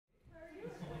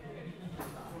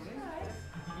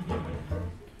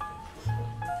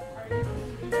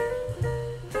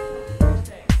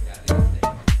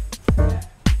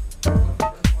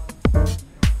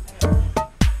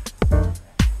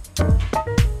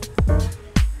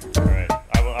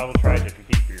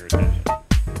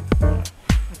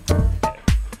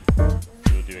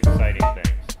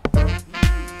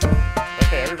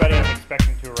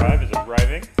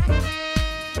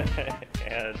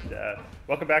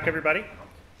back, everybody.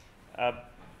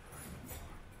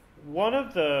 One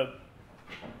of the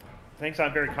things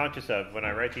I'm very conscious of when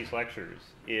I write these lectures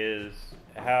is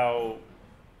how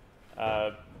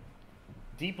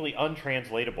deeply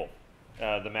untranslatable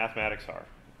the mathematics are,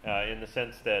 in the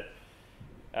sense that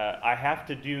I have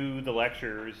to do the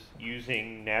lectures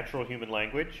using natural human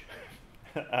language,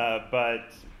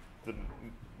 but the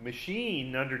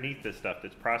machine underneath this stuff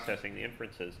that's processing the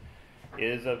inferences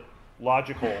is a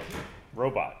logical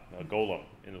robot, a golem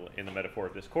in the metaphor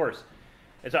of this course.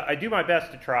 And so I do my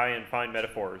best to try and find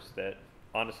metaphors that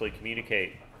honestly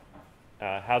communicate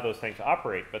how those things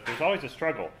operate, but there's always a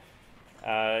struggle.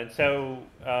 And so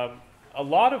a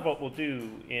lot of what we'll do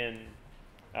in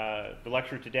the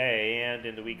lecture today and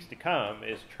in the weeks to come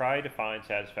is try to find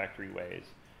satisfactory ways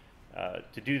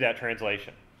to do that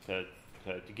translation, to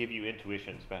give you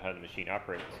intuitions about how the machine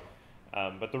operates.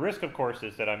 But the risk, of course,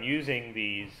 is that I'm using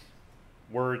these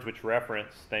words which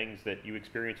reference things that you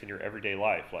experience in your everyday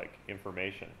life, like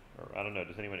information. Or I don't know,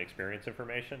 does anyone experience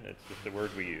information? It's just a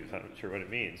word we use. I'm not sure what it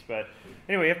means. But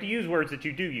anyway, you have to use words that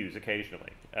you do use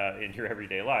occasionally in your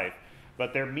everyday life.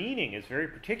 But their meaning is very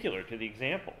particular to the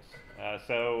examples.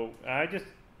 So I just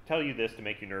tell you this to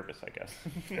make you nervous, I guess,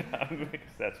 because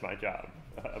that's my job.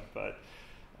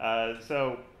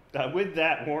 With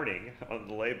that warning on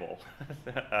the label,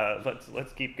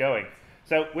 let's keep going.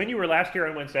 So when you were last here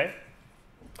on Wednesday,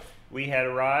 we had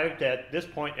arrived at this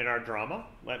point in our drama.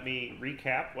 Let me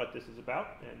recap what this is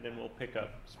about, and then we'll pick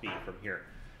up speed from here.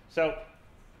 So,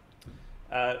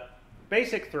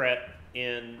 basic threat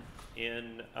in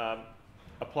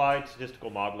applied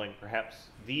statistical modeling, perhaps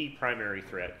the primary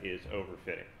threat is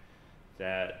overfitting.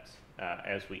 That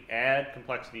as we add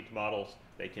complexity to models,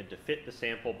 they tend to fit the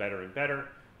sample better and better,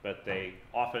 but they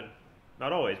often,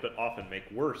 not always, but often make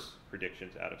worse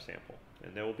predictions out of sample.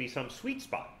 And there will be some sweet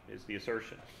spot, is the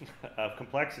assertion, of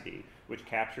complexity, which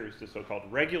captures the so-called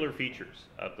regular features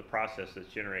of the process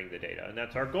that's generating the data. And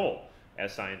that's our goal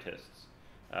as scientists.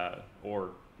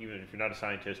 Or even if you're not a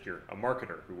scientist, you're a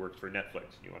marketer who works for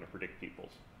Netflix and you want to predict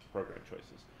people's program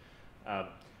choices.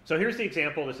 So here's the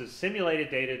example. This is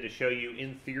simulated data to show you,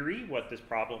 in theory, what this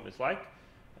problem is like.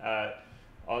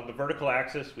 On the vertical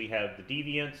axis, we have the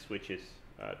deviance, which is,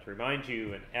 to remind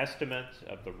you, an estimate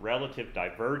of the relative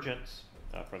divergence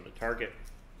from the target.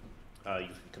 You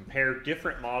can compare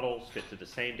different models fit to the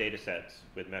same data sets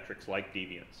with metrics like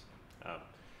deviance.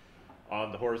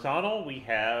 On the horizontal, we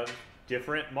have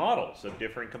different models of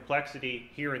different complexity.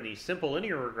 Here in these simple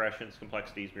linear regressions,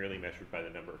 complexity is merely measured by the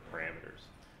number of parameters.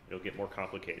 It'll get more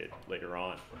complicated later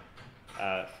on.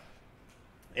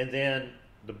 And then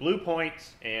the blue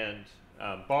points and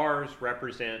bars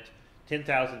represent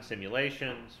 10,000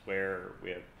 simulations where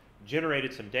we have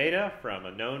generated some data from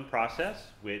a known process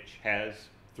which has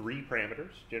 3 parameters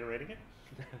generating it.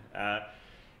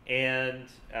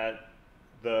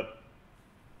 The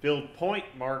filled point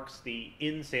marks the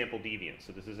in-sample deviance.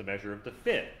 So this is a measure of the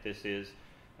fit. This is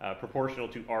proportional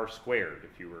to r squared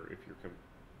if you're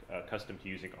accustomed to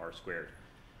using r squared.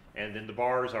 And then the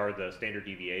bars are the standard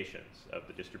deviations of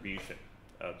the distribution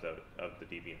of the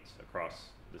deviance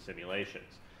across the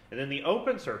simulations. And then the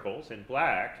open circles in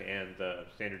black and the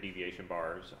standard deviation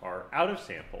bars are out of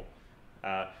sample.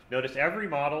 Notice every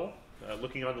model,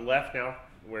 looking on the left now,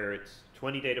 where it's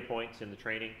 20 data points in the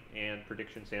training and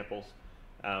prediction samples,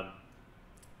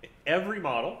 every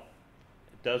model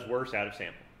does worse out of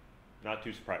sample. Not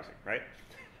too surprising, right?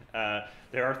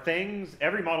 There are things,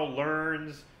 every model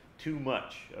learns too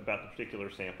much about the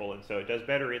particular sample, and so it does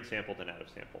better in sample than out of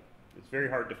sample. It's very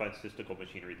hard to find statistical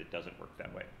machinery that doesn't work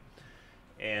that way.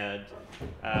 And,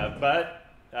 but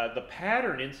the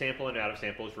pattern in sample and out of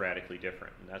sample is radically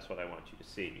different, and that's what I want you to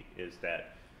see, is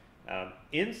that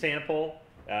in sample,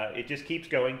 it just keeps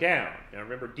going down. Now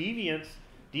remember, deviance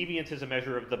is a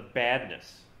measure of the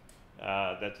badness.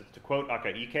 That's to quote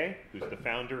Akaike, who's the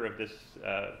founder of this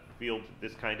field,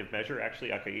 this kind of measure.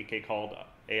 Actually, Akaike called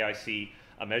AIC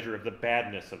a measure of the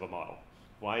badness of a model.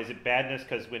 Why is it badness?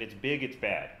 Because when it's big, it's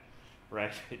bad.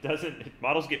 Right? It doesn't.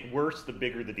 Models get worse the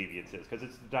bigger the deviance is, because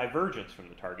it's the divergence from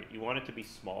the target. You want it to be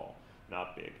small,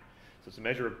 not big. So it's a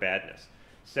measure of badness.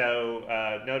 So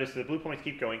notice the blue points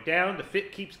keep going down. The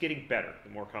fit keeps getting better the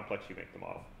more complex you make the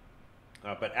model.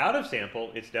 But out of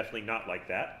sample, it's definitely not like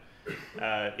that.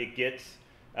 It gets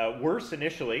worse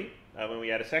initially when we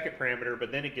add a second parameter,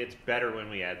 but then it gets better when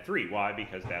we add 3. Why?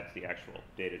 Because that's the actual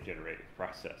data generating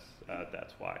process.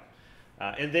 That's why.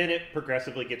 And then it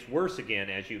progressively gets worse again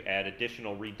as you add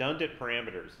additional redundant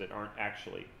parameters that aren't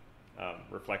actually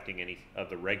reflecting any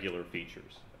of the regular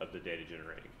features of the data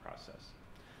generating process.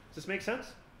 Does this make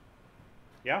sense?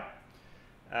 Yeah?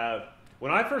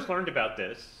 When I first learned about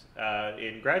this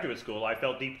in graduate school, I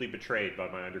felt deeply betrayed by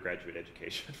my undergraduate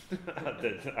education.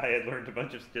 That I had learned a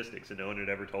bunch of statistics and no one had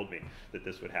ever told me that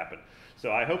this would happen.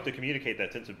 So I hope to communicate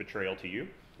that sense of betrayal to you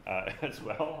as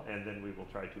well, and then we will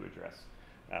try to address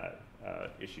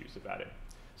issues about it.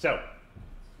 So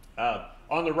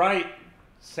on the right,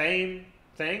 same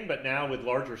thing, but now with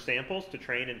larger samples to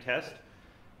train and test.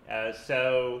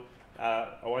 So I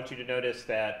want you to notice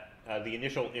that the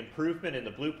initial improvement in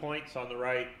the blue points on the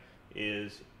right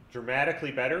is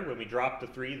dramatically better. When we drop the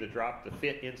 3, the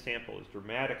fit in sample is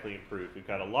dramatically improved. We've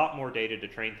got a lot more data to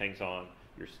train things on.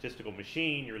 Your statistical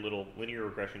machine, your little linear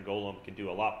regression golem can do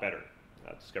a lot better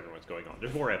discovering what's going on.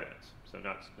 There's more evidence, so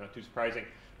not too surprising.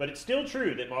 But it's still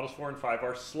true that models 4 and 5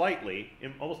 are slightly,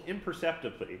 almost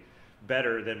imperceptibly,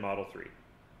 better than model 3.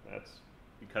 That's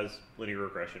because linear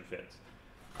regression fits.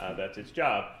 That's its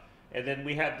job. And then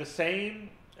we have the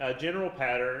same general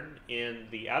pattern in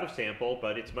the out of sample,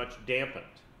 but it's much dampened.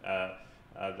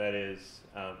 That is,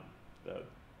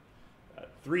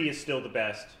 3 is still the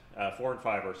best, 4 and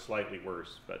 5 are slightly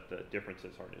worse, but the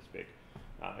differences aren't as big.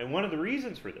 And one of the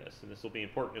reasons for this, and this will be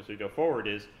important as we go forward,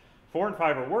 is 4 and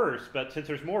 5 are worse, but since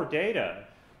there's more data,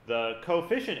 the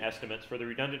coefficient estimates for the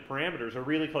redundant parameters are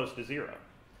really close to 0.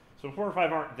 So 4 and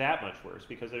 5 aren't that much worse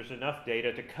because there's enough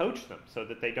data to coach them so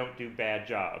that they don't do bad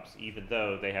jobs, even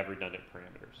though they have redundant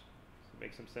parameters. Does that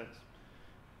make some sense?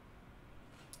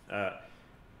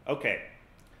 Okay,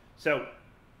 so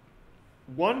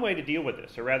one way to deal with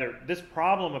this, or rather this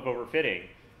problem of overfitting,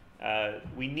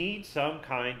 we need some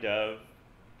kind of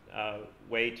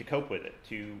way to cope with it,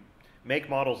 to make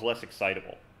models less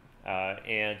excitable.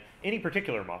 And any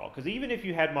particular model, because even if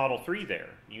you had model 3 there,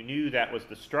 you knew that was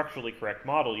the structurally correct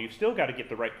model, you've still got to get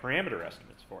the right parameter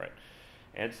estimates for it.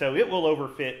 And so it will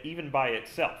overfit even by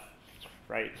itself,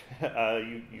 right?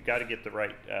 You got to get the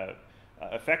right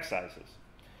effect sizes.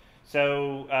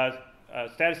 So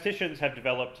statisticians have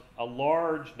developed a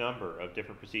large number of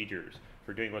different procedures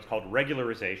for doing what's called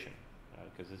regularization,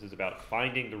 because this is about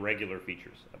finding the regular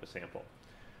features of a sample.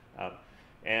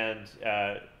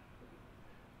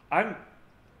 I'm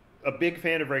a big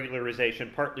fan of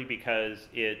regularization, partly because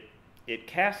it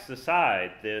casts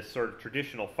aside this sort of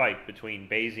traditional fight between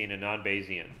Bayesian and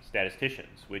non-Bayesian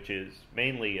statisticians, which is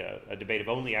mainly a debate of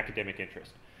only academic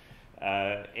interest.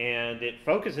 And it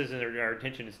focuses our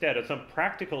attention instead on some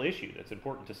practical issue that's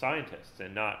important to scientists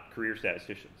and not career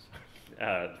statisticians,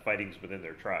 fightings within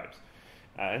their tribes.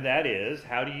 And that is,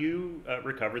 how do you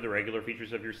recover the regular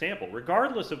features of your sample,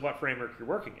 regardless of what framework you're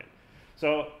working in?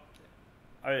 So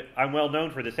I'm well known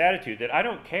for this attitude that I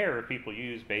don't care if people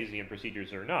use Bayesian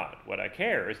procedures or not. What I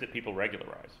care is that people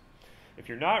regularize. If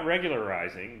you're not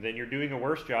regularizing, then you're doing a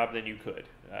worse job than you could.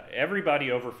 Everybody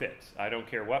overfits. I don't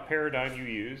care what paradigm you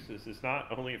use. This is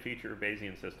not only a feature of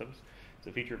Bayesian systems. It's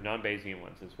a feature of non-Bayesian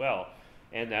ones as well.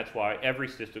 And that's why every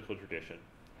statistical tradition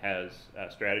has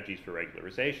strategies for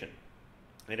regularization.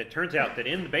 And it turns out that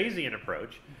in the Bayesian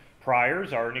approach,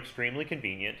 priors are an extremely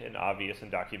convenient and obvious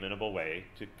and documentable way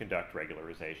to conduct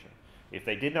regularization. If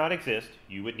they did not exist,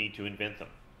 you would need to invent them.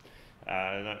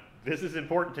 This is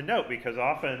important to note because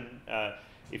often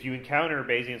if you encounter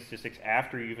Bayesian statistics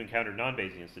after you've encountered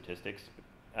non-Bayesian statistics,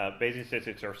 Bayesian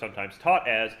statistics are sometimes taught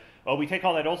as, oh, we take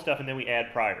all that old stuff and then we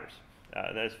add priors.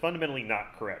 That is fundamentally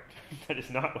not correct. That is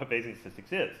not what Bayesian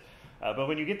statistics is. But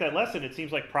when you get that lesson, it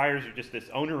seems like priors are just this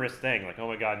onerous thing, like, oh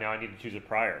my God, now I need to choose a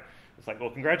prior. It's like,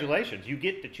 well, congratulations, you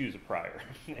get to choose a prior.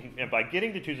 And by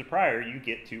getting to choose a prior, you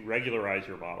get to regularize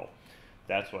your model.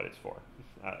 That's what it's for.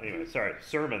 Anyway, sorry,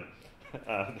 sermon.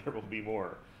 There will be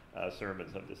more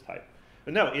sermons of this type.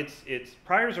 But no, it's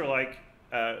priors are like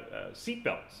seat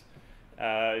belts.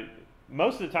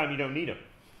 Most of the time, you don't need them.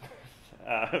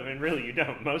 And really, you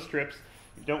don't. Most trips,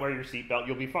 you don't wear your seat belt,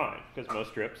 you'll be fine, because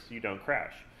most trips, you don't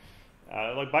crash.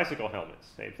 Like bicycle helmets,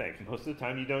 same thing. Most of the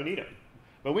time, you don't need them.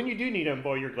 But when you do need them,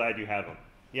 boy, you're glad you have them.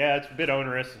 Yeah, it's a bit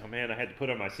onerous. Oh man, I had to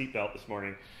put on my seatbelt this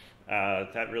morning.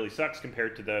 That really sucks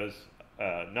compared to those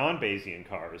non-Bayesian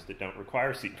cars that don't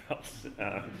require seatbelts.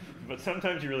 But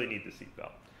sometimes you really need the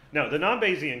seatbelt. No, the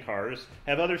non-Bayesian cars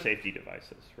have other safety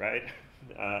devices, right?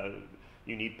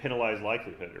 You need penalized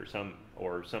likelihood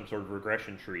or some sort of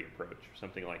regression tree approach or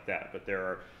something like that. But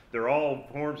they're all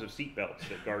forms of seatbelts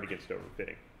that guard against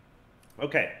overfitting.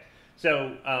 Okay,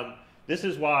 so this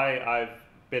is why I've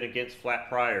been against flat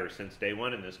priors since day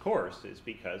one in this course, is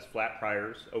because flat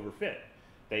priors overfit.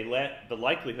 They let the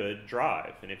likelihood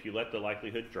drive, and if you let the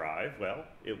likelihood drive, well,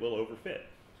 it will overfit.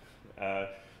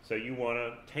 So you want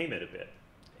to tame it a bit.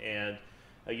 And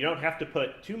you don't have to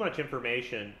put too much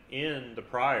information in the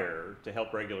prior to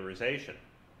help regularization.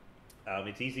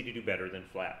 It's easy to do better than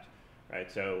flat, right?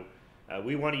 So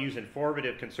We want to use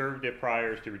informative, conservative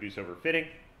priors to reduce overfitting.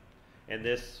 And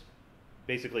this,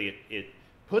 basically, it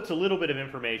puts a little bit of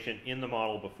information in the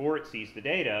model before it sees the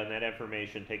data, and that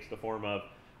information takes the form of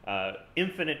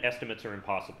infinite estimates are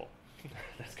impossible.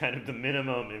 That's kind of the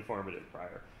minimum informative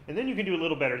prior. And then you can do a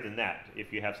little better than that.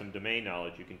 If you have some domain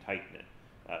knowledge, you can tighten it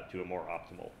to a more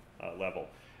optimal level.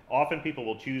 Often people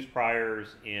will choose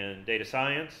priors in data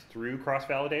science through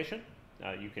cross-validation.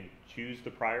 You can choose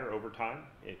the prior over time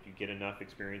if you get enough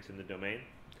experience in the domain.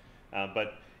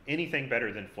 But anything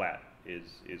better than flat is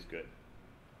good.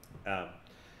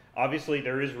 Obviously,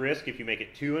 there is risk if you make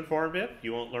it too informative.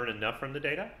 You won't learn enough from the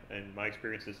data. In my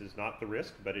experience, this is not the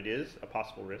risk, but it is a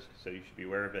possible risk, so you should be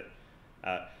aware of it.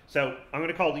 So I'm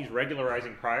going to call these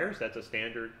regularizing priors. That's a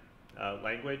standard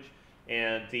language.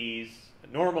 And these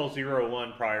normal 0,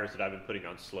 1 priors that I've been putting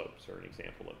on slopes are an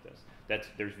example of this.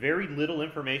 There's very little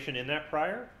information in that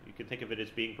prior. You can think of it as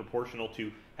being proportional to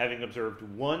having observed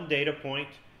one data point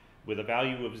with a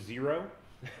value of 0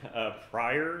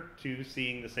 prior to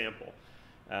seeing the sample.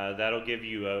 That'll give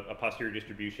you a posterior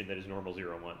distribution that is normal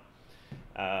 0,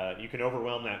 1. You can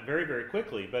overwhelm that very, very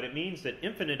quickly, but it means that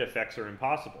infinite effects are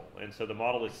impossible, and so the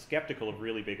model is skeptical of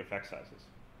really big effect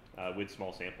sizes with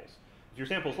small samples. If your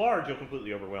sample's large, you'll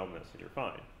completely overwhelm this, and you're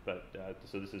fine. But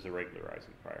so this is a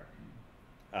regularizing prior.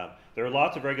 There are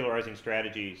lots of regularizing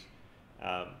strategies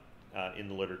in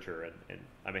the literature, and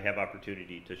I may have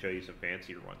opportunity to show you some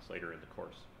fancier ones later in the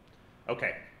course.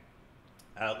 Okay.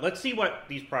 Let's see what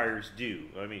these priors do.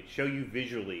 Let me show you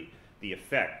visually the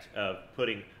effect of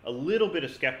putting a little bit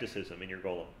of skepticism in your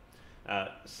golem.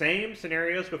 Same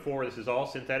scenarios before. This is all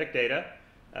synthetic data.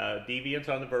 Deviance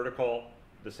on the vertical.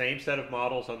 The same set of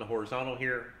models on the horizontal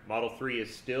here. Model 3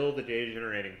 is still the data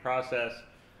generating process.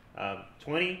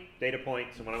 20 data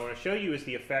points. And what I want to show you is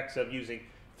the effects of using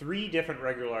 3 different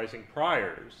regularizing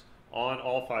priors on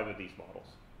all 5 of these models.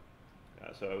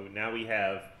 So now we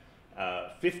have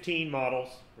 15 models,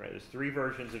 right? There's 3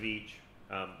 versions of each.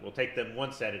 We'll take them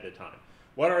one set at a time.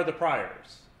 What are the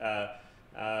priors?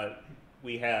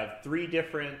 We have 3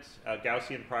 different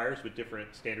Gaussian priors with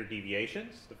different standard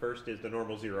deviations. The first is the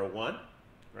normal 0, 1,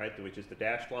 right, which is the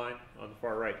dashed line on the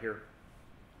far right here.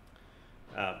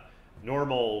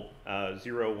 Normal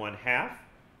 0, 1 half,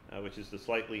 which is the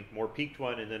slightly more peaked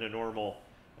one, and then a normal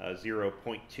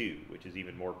 0.2, which is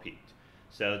even more peaked.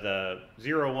 So the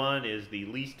 0, 1 is the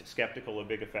least skeptical of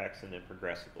big effects, and then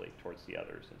progressively towards the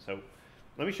others. And so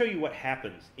let me show you what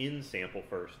happens in sample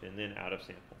first and then out of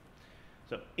sample.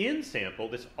 So in sample,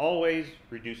 this always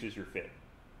reduces your fit,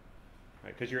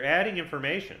 right? Because you're adding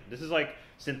information. This is like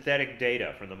synthetic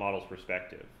data from the model's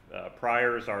perspective.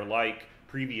 Priors are like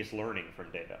previous learning from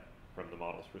data from the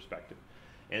model's perspective.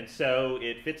 And so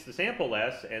it fits the sample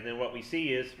less, and then what we see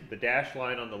is the dashed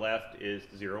line on the left is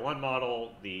the 0, 1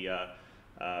 model, the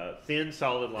thin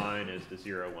solid line is the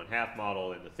 0, 1 half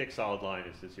model, and the thick solid line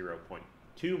is the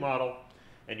 0.2 model.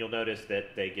 And you'll notice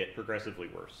that they get progressively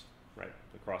worse, right,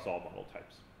 across all model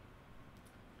types.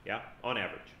 Yeah, on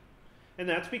average. And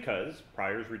that's because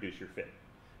priors reduce your fit.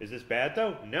 Is this bad,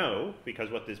 though? No, because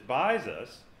what this buys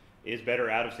us is better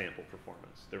out-of-sample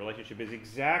performance. The relationship is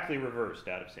exactly reversed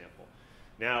out of sample.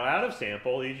 Now, out of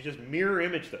sample, you just mirror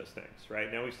image those things,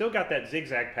 right? Now, we've still got that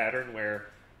zigzag pattern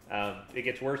where it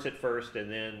gets worse at first, and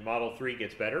then model 3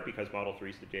 gets better because model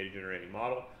 3 is the data generating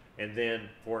model, and then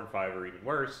 4 and 5 are even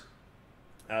worse.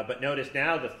 But notice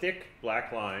now the thick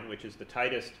black line, which is the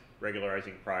tightest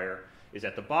regularizing prior, is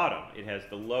at the bottom. It has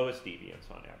the lowest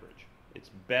deviance on average. It's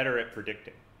better at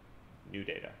predicting new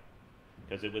data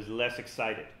because it was less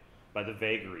excited by the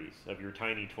vagaries of your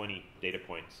tiny 20 data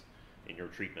points in your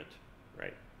treatment,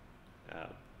 right?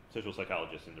 Social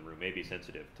psychologists in the room may be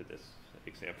sensitive to this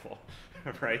example,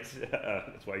 right?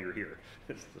 That's why you're here,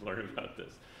 is to learn about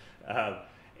this.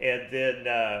 And then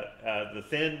the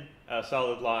thin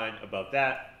solid line above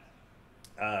that,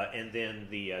 and then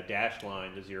the dashed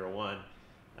line, the 0, 1,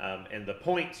 and the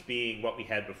points being what we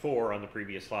had before on the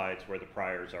previous slides where the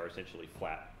priors are essentially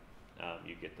flat.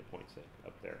 You get the points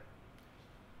up there.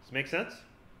 Does this make sense?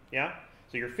 Yeah?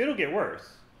 So your fit will get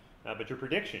worse, but your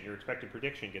prediction, your expected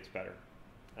prediction gets better.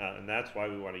 And that's why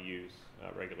we want to use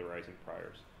regularizing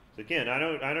priors. So again,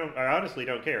 I honestly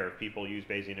don't care if people use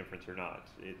Bayesian inference or not.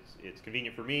 It's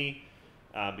convenient for me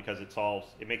because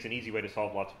it makes an easy way to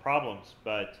solve lots of problems.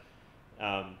 But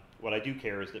what I do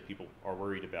care is that people are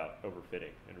worried about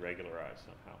overfitting and regularize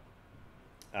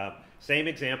somehow. Same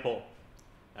example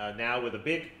now with a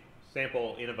big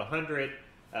sample N of 100.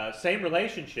 Same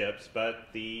relationships, but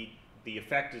the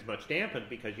effect is much dampened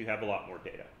because you have a lot more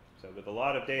data. So with a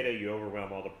lot of data, you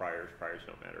overwhelm all the priors. Priors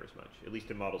don't matter as much, at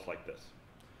least in models like this.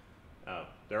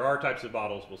 There are types of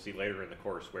models we'll see later in the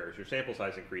course where as your sample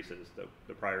size increases,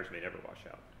 the priors may never wash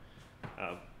out.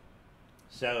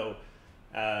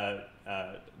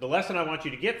 The lesson I want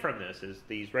you to get from this is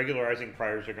these regularizing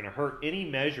priors are going to hurt any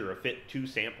measure of fit to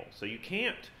sample. So you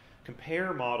can't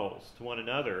compare models to one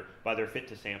another by their fit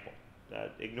to sample.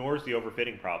 That ignores the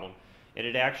overfitting problem, and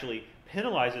it actually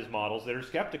penalizes models that are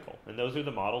skeptical. And those are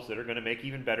the models that are going to make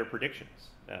even better predictions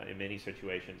in many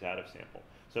situations out of sample.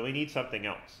 So we need something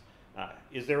else.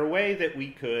 Is there a way that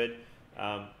we could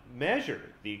measure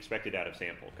the expected out of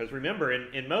sample? Because remember,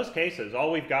 in most cases,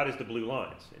 all we've got is the blue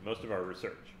lines in most of our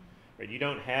research. Right? You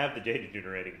don't have the data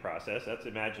generating process. That's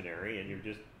imaginary, and you're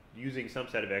just using some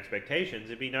set of expectations.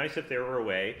 It'd be nice if there were a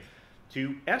way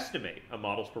to estimate a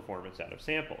model's performance out of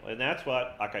sample. And that's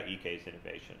what MPI-EVA's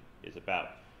innovation is about.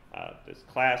 This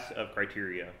class of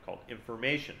criteria called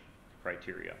information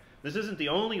criteria. This isn't the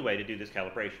only way to do this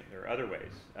calibration. There are other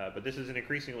ways, but this is an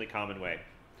increasingly common way.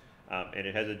 And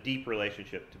it has a deep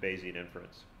relationship to Bayesian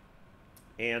inference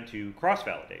and to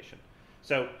cross-validation.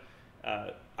 So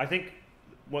I think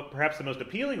what perhaps the most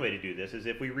appealing way to do this is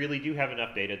if we really do have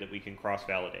enough data that we can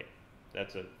cross-validate.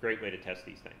 That's a great way to test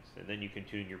these things. And then you can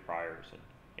tune your priors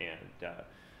and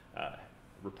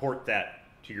report that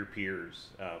to your peers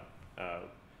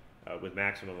with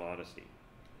maximum honesty.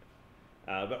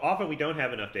 But often we don't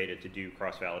have enough data to do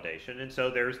cross-validation, and so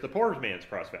there's the poor man's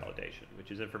cross-validation, which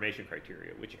is information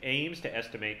criteria, which aims to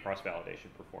estimate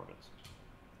cross-validation performance.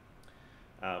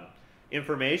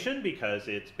 Information, because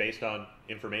it's based on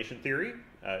information theory,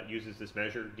 uses this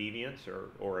measure deviance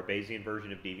or a Bayesian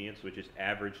version of deviance, which is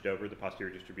averaged over the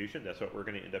posterior distribution. That's what we're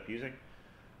going to end up using.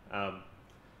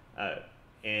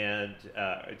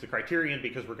 It's a criterion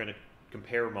because we're going to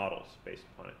compare models based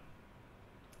upon it.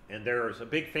 And there's a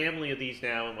big family of these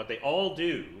now, and what they all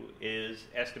do is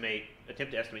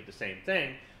attempt to estimate the same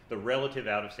thing, the relative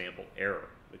out-of-sample error.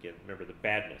 Again, remember the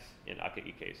badness in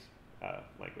MPI-EVA's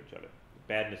language of it. The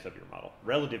badness of your model.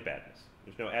 Relative badness.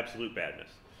 There's no absolute badness.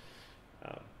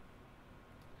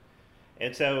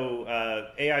 And so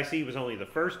AIC was only the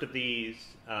first of these.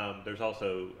 There's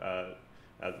also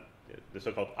the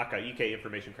so-called MPI-EVA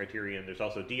information criterion. There's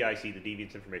also DIC, the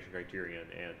deviance information criterion,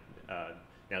 and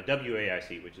now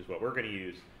WAIC, which is what we're going to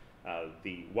use,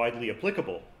 the widely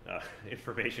applicable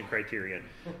information criterion.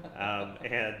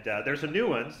 There's some new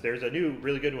ones. There's a new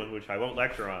really good one, which I won't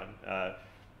lecture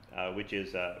on, which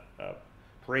is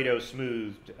Pareto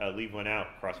smoothed leave one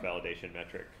out cross-validation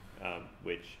metric,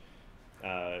 which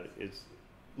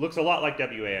looks a lot like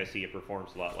WAIC. It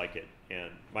performs a lot like it. And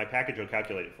my package will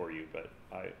calculate it for you, but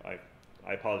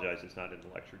I apologize, it's not in the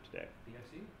lecture today.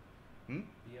 BIC? BIC?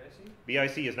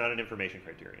 BIC is not an information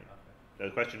criterion. Okay.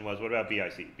 The question was, what about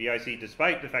BIC? BIC,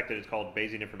 despite the fact that it's called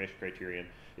Bayesian information criterion,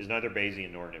 is neither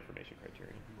Bayesian nor an information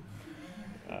criterion.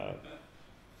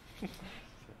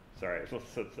 Sorry,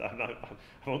 I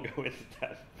won't go into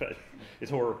that, but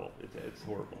it's horrible. It's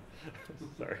horrible.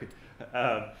 Sorry.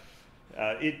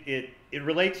 It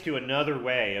relates to another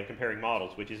way of comparing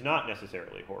models, which is not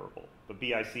necessarily horrible, but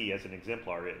BIC as an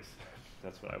exemplar is.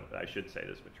 That's what I should say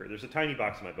this mature. There's a tiny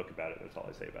box in my book about it. That's all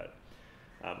I say about it.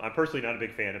 I'm personally not a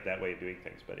big fan of that way of doing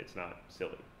things, but it's not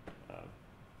silly.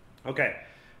 Okay,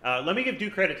 let me give due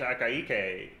credit to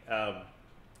MPI-EVA.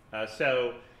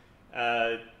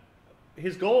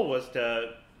 His goal was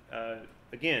to,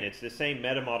 again, it's the same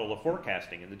meta model of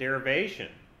forecasting, and the derivation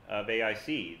of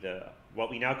AIC, what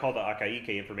we now call the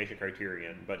MPI-EVA information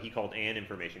criterion, but he called an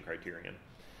information criterion.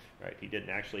 Right? He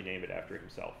didn't actually name it after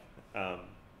himself.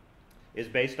 Is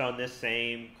based on this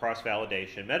same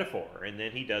cross-validation metaphor. And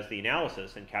then he does the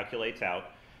analysis and calculates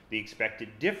out the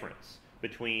expected difference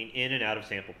between in and out of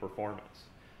sample performance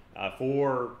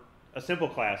for a simple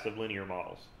class of linear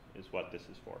models is what this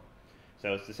is for.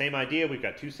 So it's the same idea. We've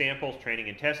got two samples, training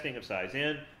and testing of size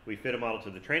n. We fit a model to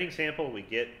the training sample. We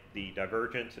get the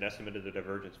divergence, an estimate of the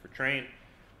divergence for train.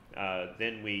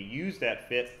 Then we use that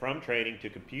fit from training to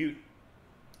compute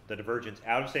the divergence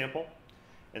out of sample.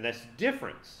 And this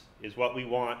difference is what we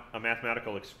want a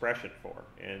mathematical expression for.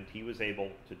 And he was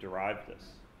able to derive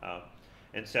this.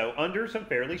 And so under some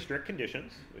fairly strict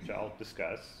conditions, which I'll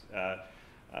discuss,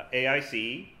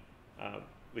 AIC,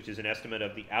 which is an estimate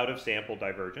of the out-of-sample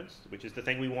divergence, which is the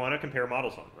thing we want to compare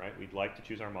models on, right? We'd like to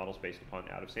choose our models based upon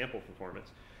out-of-sample performance,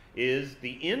 is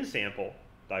the in-sample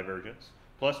divergence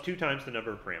plus 2 times the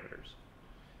number of parameters,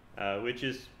 which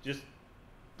is just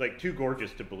like too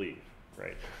gorgeous to believe,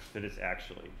 right? That it's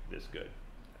actually this good.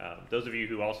 Those of you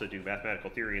who also do mathematical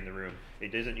theory in the room,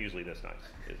 it isn't usually this nice,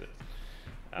 is it?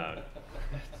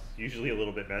 It's usually a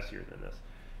little bit messier than this.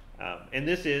 And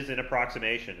this is an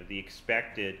approximation of the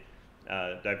expected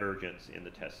divergence in the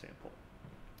test sample.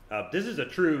 This is a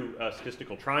true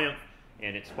statistical triumph,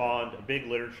 and it spawned a big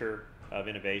literature of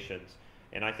innovations.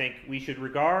 And I think we should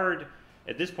regard,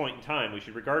 at this point in time, we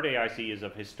should regard AIC as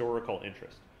of historical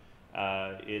interest.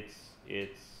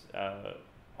 It's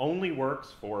only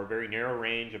works for a very narrow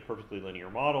range of perfectly linear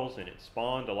models, and it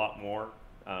spawned a lot more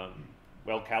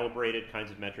well-calibrated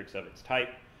kinds of metrics of its type.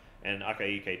 And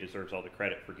MPI-EVA deserves all the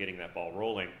credit for getting that ball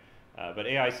rolling. But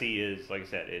AIC is, like I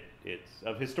said, it's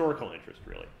of historical interest,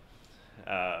 really.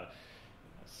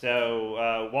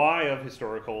 So why of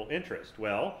historical interest?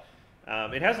 Well,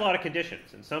 it has a lot of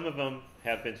conditions, and some of them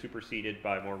have been superseded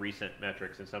by more recent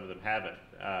metrics, and some of them haven't.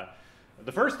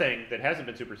 The first thing that hasn't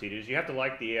been superseded is you have to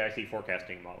like the AIC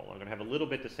forecasting model. I'm going to have a little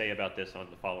bit to say about this on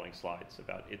the following slides.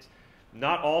 About it's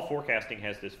not all forecasting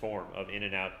has this form of in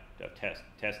and out of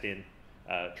test in,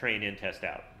 train in, test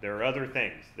out. There are other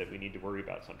things that we need to worry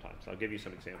about sometimes. I'll give you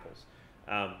some examples.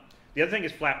 The other thing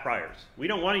is flat priors. We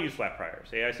don't want to use flat priors.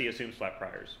 AIC assumes flat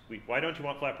priors. Why don't you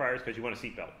want flat priors? Because you want a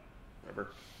seatbelt.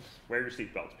 Remember, wear your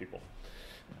seatbelts, people.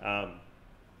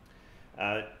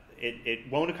 It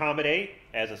won't accommodate,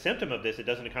 as a symptom of this, it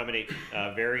doesn't accommodate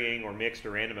varying or mixed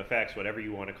or random effects, whatever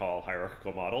you want to call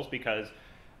hierarchical models, because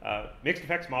mixed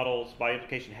effects models, by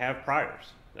implication, have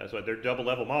priors. That's why they're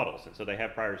double-level models, and so they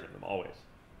have priors in them always.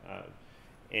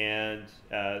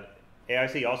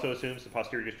 AIC also assumes the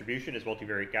posterior distribution is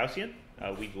multivariate Gaussian.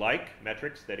 We'd like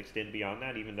metrics that extend beyond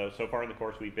that, even though so far in the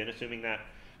course we've been assuming that.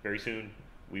 Very soon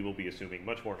we will be assuming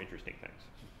much more interesting things.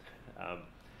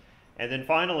 And then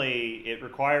finally, it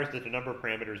requires that the number of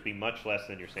parameters be much less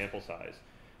than your sample size.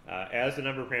 As the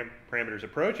number of parameters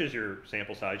approaches your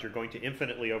sample size, you're going to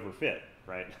infinitely overfit,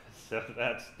 right? So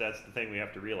that's the thing we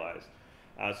have to realize.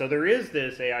 So there is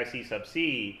this AIC sub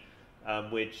C,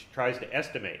 which tries to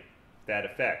estimate that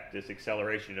effect, this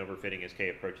acceleration and overfitting as k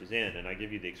approaches n, and I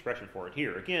give you the expression for it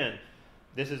here. Again,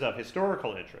 this is of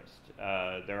historical interest.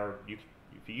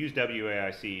 If you use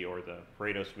WAIC or the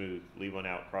Pareto smooth, leave one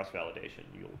out cross-validation,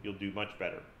 you'll do much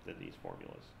better than these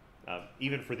formulas.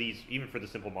 Even for the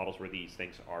simple models where these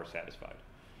things are satisfied.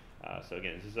 So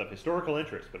again, this is of historical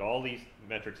interest, but all these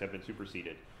metrics have been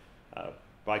superseded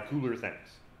by cooler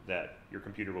things that your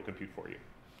computer will compute for you.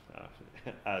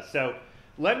 So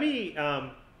let me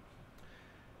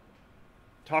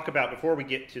talk about, before we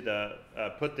get to the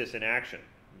put this in action,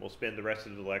 we'll spend the rest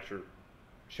of the lecture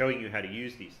showing you how to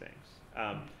use these things.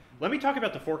 Let me talk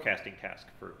about the forecasting task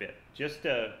for a bit, just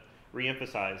to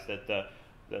reemphasize that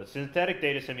the synthetic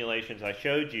data simulations I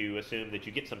showed you assume that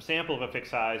you get some sample of a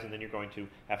fixed size, and then you're going to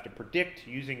have to predict,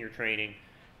 using your training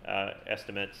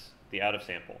estimates, the out of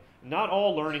sample. Not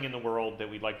all learning in the world that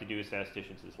we'd like to do as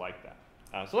statisticians is like that.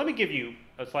 So let me give you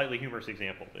a slightly humorous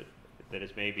example that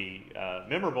is maybe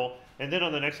memorable, and then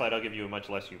on the next slide I'll give you a much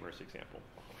less humorous example,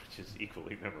 which is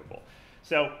equally memorable.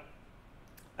 So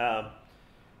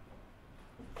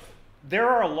there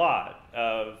are a lot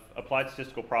of applied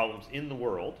statistical problems in the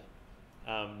world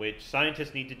which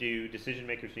scientists need to do, decision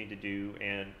makers need to do,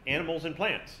 and animals and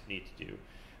plants need to do,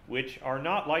 which are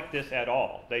not like this at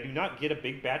all. They do not get a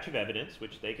big batch of evidence,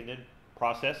 which they can then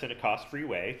process in a cost-free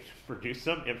way, produce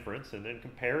some inference, and then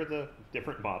compare the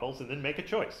different models, and then make a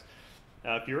choice.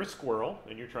 If you're a squirrel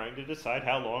and you're trying to decide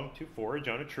how long to forage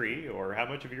on a tree or how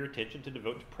much of your attention to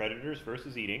devote to predators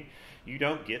versus eating, you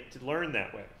don't get to learn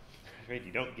that way. Right?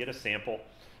 You don't get a sample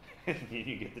and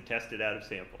you get to test it out of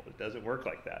sample. It doesn't work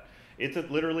like that. It's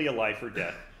literally a life or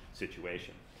death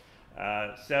situation.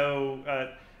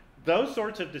 Those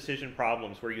sorts of decision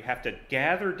problems where you have to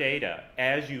gather data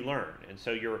as you learn, and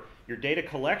so your data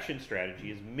collection strategy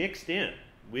is mixed in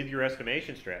with your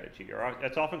estimation strategy, or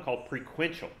that's often called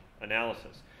frequential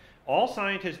analysis. All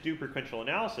scientists do frequential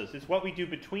analysis. It's what we do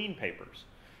between papers,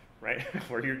 right?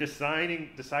 Where you're deciding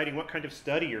what kind of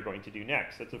study you're going to do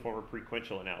next. That's a form of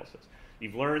frequential analysis.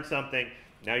 You've learned something,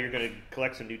 now you're going to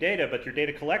collect some new data, but your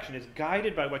data collection is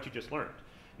guided by what you just learned.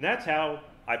 And that's how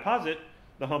I posit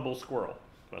the humble squirrel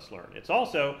must learn. It's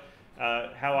also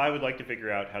how I would like to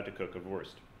figure out how to cook a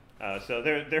wurst. So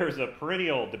there's a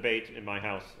perennial debate in my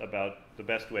house about the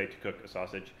best way to cook a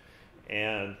sausage,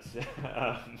 and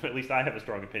at least I have a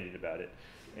strong opinion about it.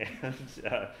 And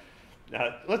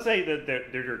let's say that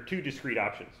there are two discrete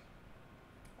options.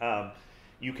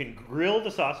 You can grill the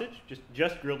sausage,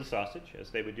 just grill the sausage, as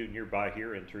they would do nearby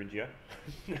here in Thuringia.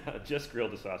 Just grill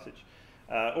the sausage.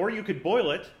 Or you could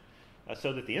boil it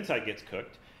so that the inside gets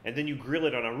cooked, and then you grill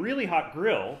it on a really hot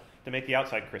grill to make the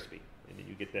outside crispy. And then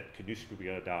you get that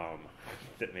caduceus dam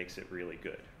that makes it really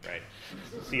good, right?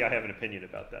 See, I have an opinion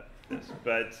about this.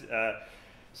 But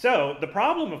so the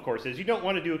problem, of course, is you don't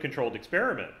want to do a controlled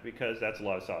experiment because that's a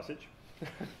lot of sausage.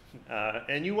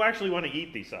 And you actually want to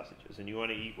eat these sausages, and you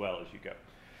want to eat well as you go.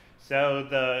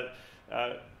 So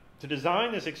to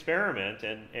design this experiment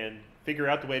and figure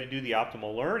out the way to do the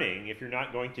optimal learning, if you're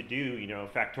not going to do,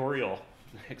 a factorial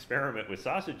experiment with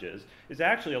sausages, is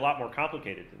actually a lot more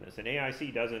complicated than this. And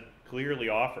AIC doesn't clearly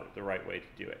offer the right way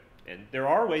to do it. And there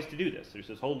are ways to do this. There's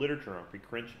this whole literature on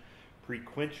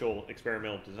frequential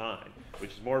experimental design,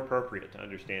 which is more appropriate to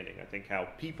understanding, I think, how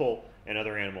people and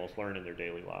other animals learn in their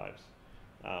daily lives.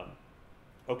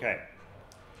 Okay.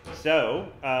 So,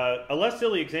 a less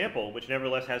silly example, which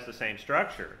nevertheless has the same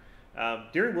structure.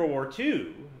 During World War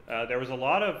II, there was a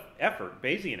lot of effort,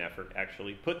 Bayesian effort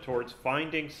actually, put towards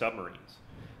finding submarines,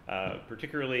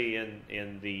 particularly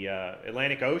in the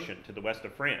Atlantic Ocean to the west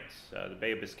of France, the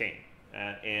Bay of Biscayne.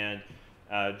 And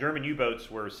German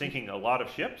U-boats were sinking a lot of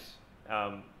ships,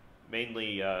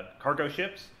 mainly cargo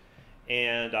ships,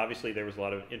 and obviously there was a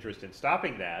lot of interest in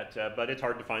stopping that, but it's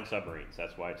hard to find submarines.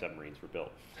 That's why submarines were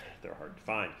built. They're hard to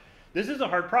find. This is a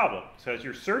hard problem, because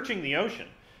you're searching the ocean,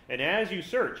 and as you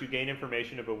search, you gain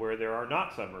information about where there are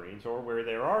not submarines or where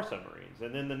there are submarines,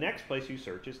 and then the next place you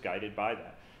search is guided by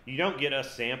that. You don't get a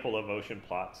sample of ocean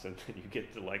plots and then you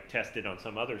get to test it on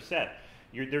some other set.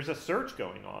 There's a search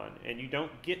going on, and you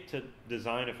don't get to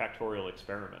design a factorial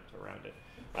experiment around it.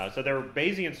 So there were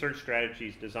Bayesian search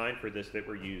strategies designed for this that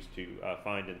were used to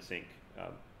find and sink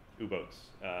U-boats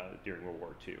during World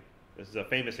War II. This is a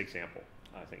famous example.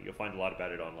 I think you'll find a lot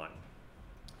about it online.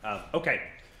 Okay,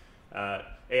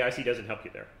 AIC doesn't help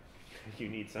you there. You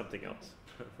need something else,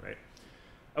 right?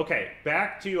 Okay,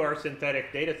 back to our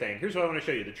synthetic data thing. Here's what I want to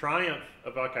show you. The triumph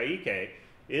of Akaike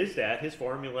is that his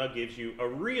formula gives you a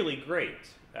really great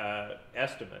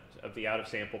estimate of the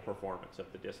out-of-sample performance of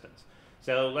the distance.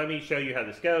 So let me show you how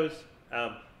this goes.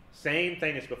 Same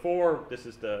thing as before. This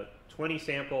is the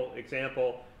 20-sample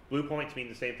example. Blue points mean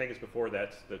the same thing as before.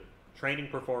 That's the training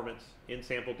performance,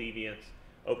 in-sample deviance.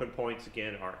 Open points,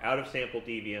 again, are out-of-sample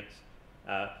deviance.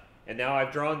 And now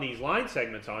I've drawn these line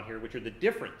segments on here, which are the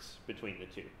difference between the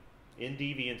two in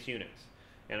deviance units.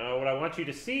 And what I want you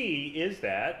to see is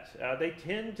that they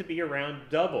tend to be around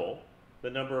double the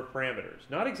number of parameters.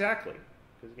 Not exactly,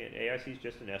 because again, AIC is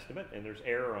just an estimate, and there's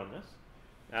error on this.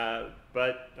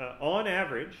 But on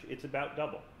average, it's about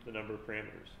double the number of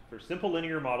parameters for simple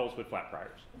linear models with flat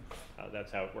priors.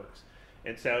 That's how it works.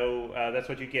 And so that's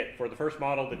what you get. For the first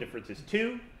model, the difference is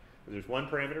 2. There's 1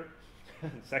 parameter. The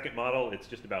second model, it's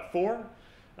just about 4.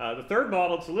 The third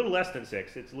model, it's a little less than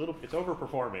 6. It's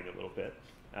overperforming a little bit.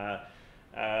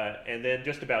 And then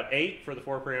just about 8 for the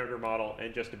 4-parameter model,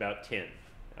 and just about 10.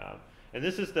 And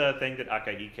this is the thing that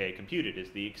Akaike computed, is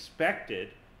the expected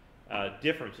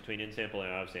difference between in-sample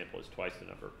and out-of-sample is twice the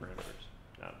number of parameters.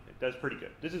 It does pretty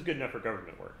good. This is good enough for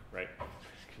government work, right?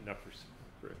 Good enough for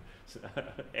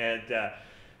and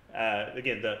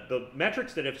again, the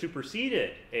metrics that have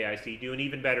superseded AIC do an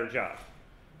even better job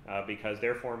because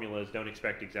their formulas don't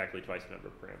expect exactly twice the number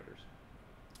of parameters.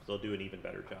 So they'll do an even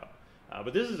better job.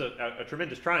 But this is a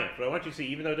tremendous triumph. But I want you to see,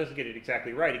 even though it doesn't get it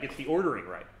exactly right, it gets the ordering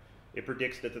right. It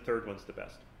predicts that the third one's the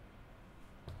best,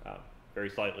 very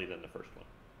slightly than the first one.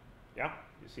 Yeah,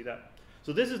 you see that?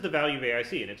 So this is the value of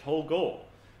AIC, and its whole goal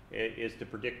is to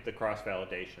predict the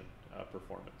cross-validation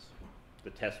performance, the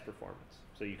test performance,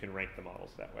 so you can rank the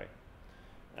models that way.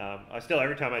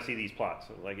 Every time I see these plots,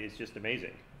 it's just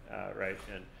amazing, right?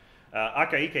 And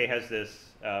Akaike has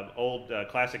this old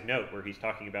classic note where he's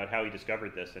talking about how he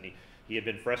discovered this, and he had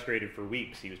been frustrated for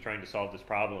weeks. He was trying to solve this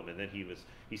problem, and then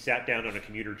he sat down on a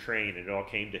commuter train, and it all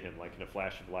came to him like in a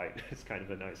flash of light. It's kind of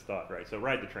a nice thought, right? So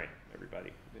ride the train,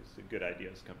 everybody. It's a good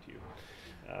ideas come to you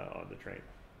on the train.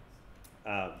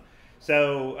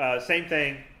 Same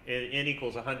thing, n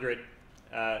equals 100.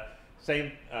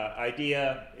 Same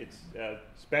idea. It's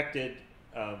expected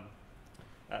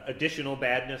additional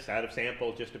badness out of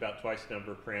sample, just about twice the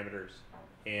number of parameters,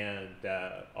 and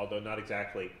although not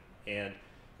exactly. And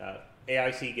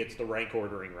AIC gets the rank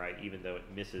ordering right, even though it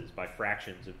misses by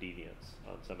fractions of deviance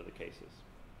on some of the cases.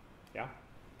 Yeah?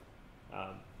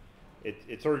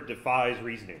 It sort of defies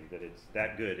reasoning that it's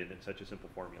that good and it's such a simple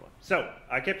formula. So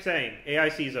I kept saying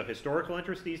AIC is of historical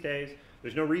interest these days.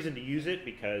 There's no reason to use it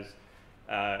because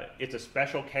it's a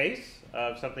special case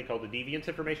of something called the deviance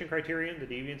information criterion. The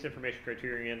deviance information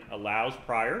criterion allows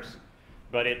priors,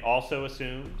 but it also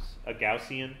assumes a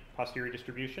Gaussian posterior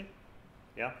distribution.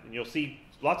 Yeah, and you'll see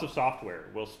lots of software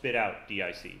will spit out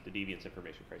DIC, the deviance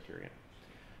information criterion.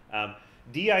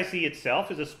 DIC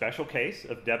itself is a special case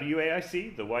of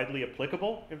WAIC, the widely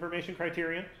applicable information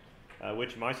criterion,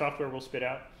 which my software will spit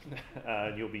out.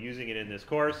 You'll be using it in this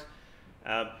course.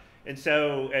 And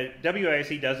so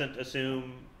WAIC doesn't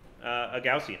assume a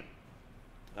Gaussian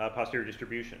posterior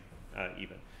distribution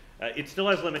even. It still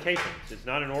has limitations. It's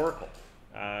not an oracle.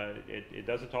 It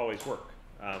doesn't always work.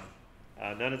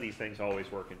 None of these things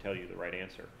always work and tell you the right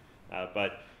answer.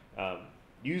 But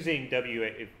using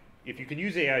if you can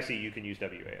use AIC, you can use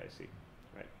WAIC,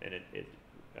 right?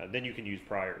 And then you can use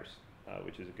priors,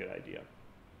 which is a good idea.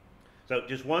 So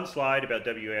just one slide about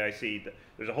WAIC.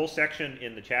 There's a whole section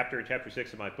in the chapter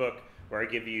 6 of my book, where I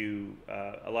give you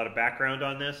a lot of background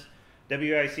on this.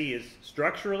 WAIC is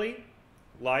structurally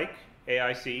like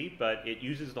AIC, but it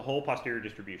uses the whole posterior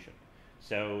distribution.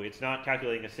 So it's not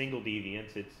calculating a single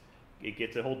deviance, it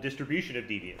gets a whole distribution of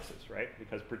deviances, right?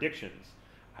 Because predictions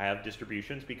have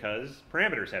distributions because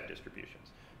parameters have distributions.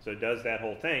 So it does that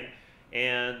whole thing.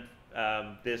 And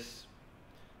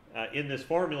in this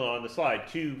formula on the slide,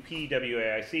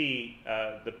 2PWAIC,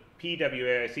 the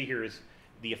PWAIC here is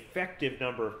the effective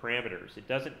number of parameters.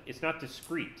 It's not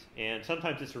discrete, and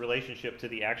sometimes this relationship to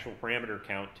the actual parameter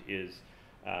count is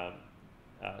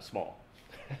small.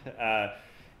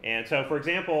 And so, for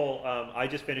example, I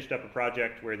just finished up a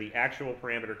project where the actual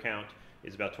parameter count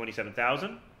is about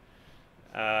 27,000,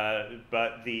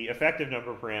 but the effective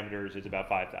number of parameters is about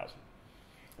 5,000.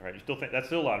 All right, you still think that's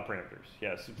still a lot of parameters,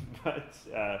 yes,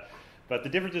 but the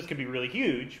differences can be really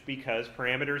huge because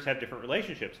parameters have different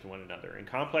relationships to one another. In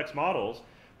complex models,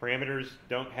 parameters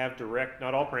don't have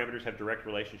not all parameters have direct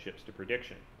relationships to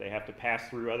prediction. They have to pass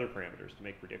through other parameters to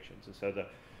make predictions, and so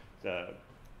the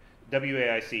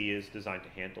WAIC is designed to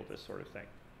handle this sort of thing.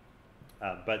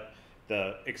 But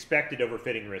the expected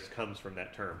overfitting risk comes from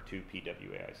that term,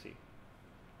 2PWAIC.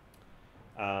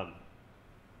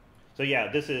 So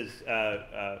yeah, this is,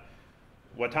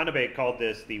 Watanabe called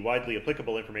this the widely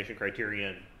applicable information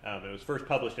criterion. It was first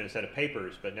published in a set of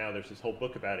papers, but now there's this whole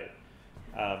book about it.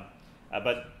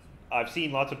 But I've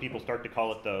seen lots of people start to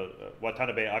call it the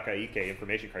Watanabe Akaike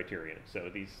information criterion.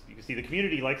 So you can see the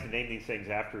community likes to name these things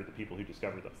after the people who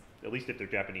discovered them. At least if they're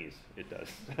Japanese, it does.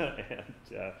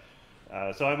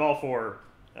 And so I'm all for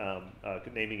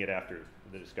naming it after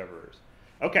the discoverers.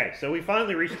 Okay, so we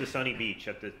finally reached the sunny beach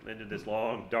at the end of this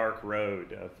long, dark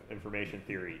road of information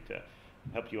theory to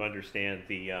help you understand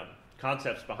the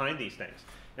concepts behind these things.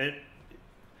 And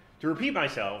to repeat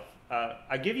myself,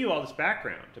 I give you all this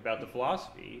background about the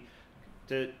philosophy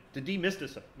to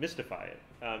demystify it.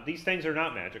 These things are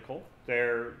not magical.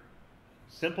 They're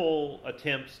simple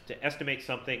attempts to estimate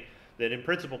something that in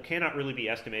principle cannot really be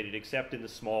estimated except in the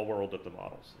small world of the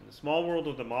models. In the small world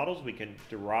of the models, we can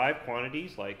derive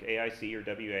quantities like AIC or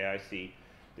WAIC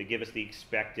that give us the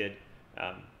expected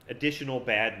additional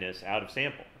badness out of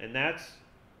sample. And that's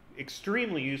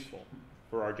extremely useful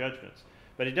for our judgments.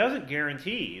 But it doesn't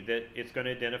guarantee that it's going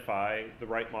to identify the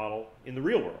right model in the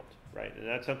real world, right? And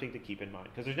that's something to keep in mind,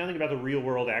 because there's nothing about the real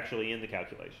world actually in the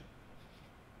calculation.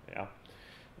 Yeah,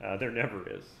 there never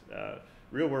is.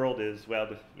 Real world is,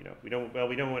 we don't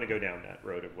want to go down that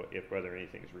road of whether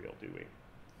anything is real, do we?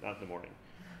 Not in the morning.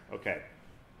 Okay.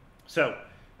 So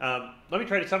let me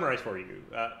try to summarize for you.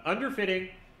 Underfitting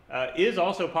is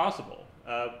also possible.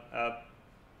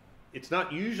 It's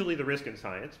not usually the risk in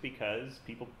science because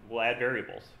people will add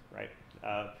variables, right?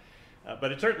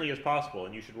 But it certainly is possible,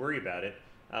 and you should worry about it.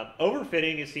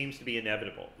 Overfitting seems to be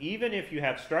inevitable. Even if you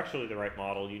have structurally the right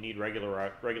model, you need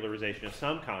regularization of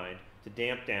some kind to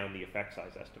damp down the effect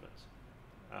size estimates.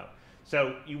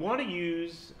 So you want to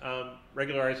use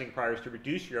regularizing priors to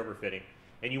reduce your overfitting,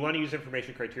 and you want to use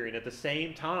information criterion at the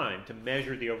same time to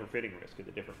measure the overfitting risk of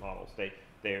the different models.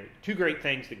 They're two great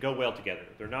things that go well together.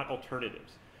 They're not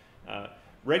alternatives.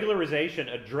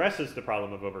 Regularization addresses the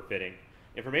problem of overfitting.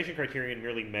 Information criterion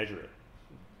merely measure it.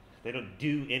 They don't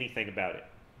do anything about it.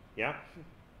 Yeah?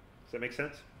 Does that make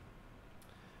sense?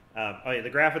 The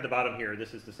graph at the bottom here,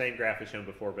 this is the same graph as shown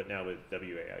before, but now with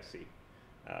WAIC,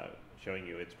 showing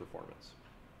you its performance.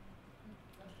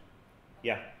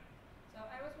 Yeah? So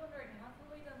I was wondering, how can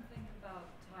we then think about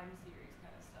time series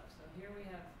kind of stuff? So here we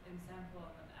have in sample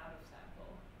and then out of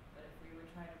sample, but if we were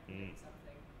trying to predict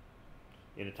something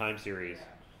in a time series.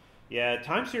 Yeah,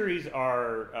 time series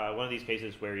are one of these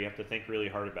cases where you have to think really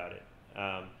hard about it.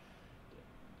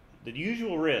 The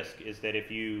usual risk is that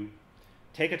if you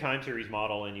take a time series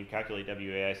model and you calculate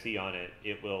WAIC on it,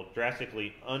 it will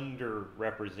drastically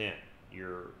underrepresent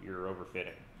your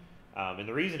overfitting. And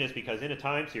the reason is because in a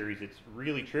time series, it's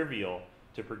really trivial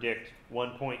to predict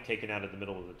one point taken out of the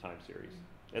middle of the time series.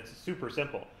 It's super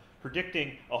simple.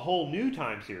 Predicting a whole new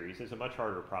time series is a much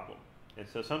harder problem. And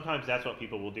so sometimes that's what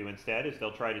people will do instead, is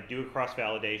they'll try to do a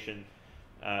cross-validation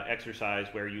exercise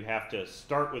where you have to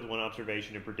start with one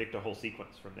observation and predict a whole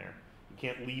sequence from there. You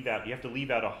have to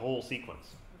leave out a whole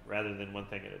sequence rather than one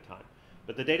thing at a time.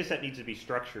 But the data set needs to be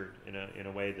structured in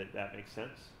a way that makes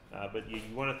sense. But you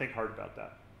want to think hard about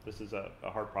that. This is a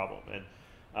hard problem. And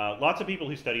Lots of people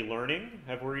who study learning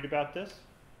have worried about this,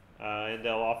 and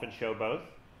they'll often show both.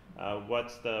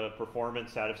 What's the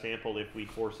performance out of sample if we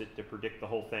force it to predict the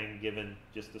whole thing given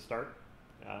just the start?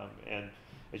 And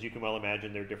as you can well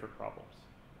imagine, there are different problems.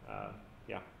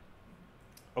 Yeah.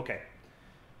 Okay.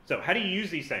 So how do you use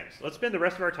these things? Let's spend the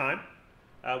rest of our time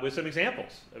with some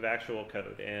examples of actual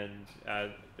code. And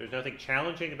there's nothing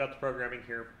challenging about the programming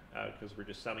here because we're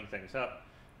just summing things up.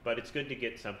 But it's good to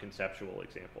get some conceptual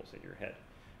examples in your head.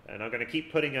 And I'm going to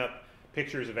keep putting up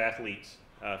pictures of athletes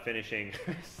finishing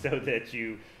so that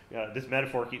you, this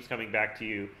metaphor keeps coming back to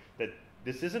you, that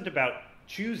this isn't about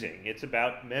choosing, it's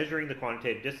about measuring the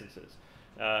quantitative distances.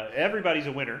 Everybody's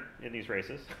a winner in these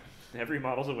races. Every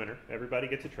model's a winner. Everybody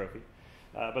gets a trophy.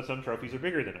 But some trophies are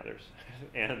bigger than others.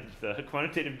 And the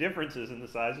quantitative differences in the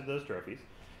size of those trophies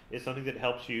is something that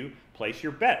helps you place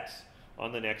your bets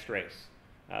on the next race.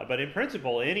 But in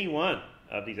principle, any one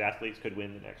of these athletes could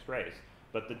win the next race.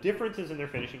 But the differences in their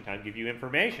finishing time give you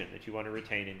information that you want to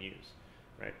retain and use,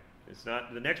 right? It's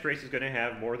not, the next race is going to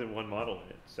have more than one model in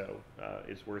it, so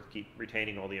it's worth keep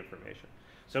retaining all the information.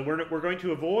 So we're going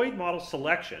to avoid model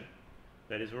selection.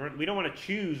 That is, we don't want to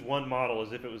choose one model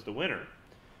as if it was the winner.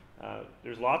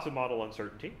 There's lots of model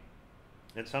uncertainty,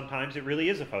 and sometimes it really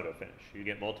is a photo finish. You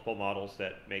get multiple models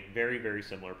that make very, very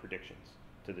similar predictions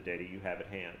to the data you have at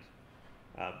hand.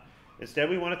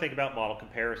 Instead, we want to think about model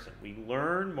comparison. We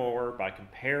learn more by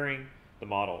comparing the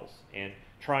models and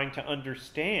trying to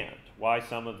understand why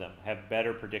some of them have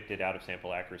better predicted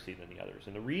out-of-sample accuracy than the others.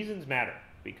 And the reasons matter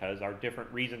because our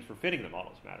different reasons for fitting the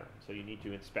models matter. So you need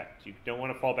to inspect. You don't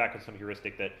want to fall back on some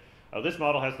heuristic that, oh, this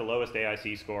model has the lowest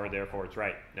AIC score, therefore it's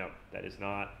right. No, that is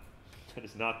not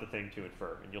the thing to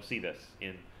infer. And you'll see this,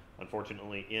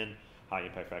 unfortunately, in high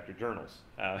impact factor journals.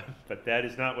 But that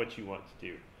is not what you want to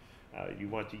do. You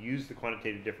want to use the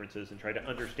quantitative differences and try to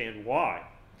understand why.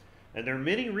 And there are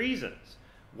many reasons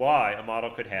why a model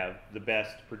could have the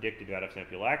best predicted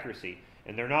out-of-sample accuracy,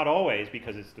 and they're not always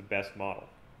because it's the best model,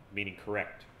 meaning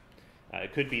correct.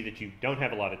 It could be that you don't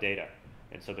have a lot of data,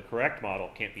 and so the correct model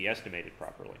can't be estimated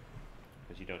properly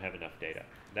because you don't have enough data.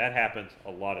 That happens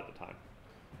a lot of the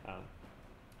time.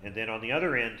 And then on the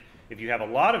other end, if you have a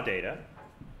lot of data,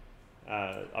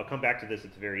 I'll come back to this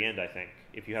at the very end, I think.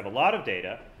 If you have a lot of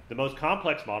data, the most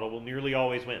complex model will nearly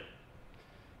always win,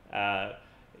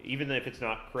 even if it's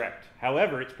not correct.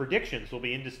 However, its predictions will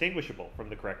be indistinguishable from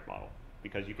the correct model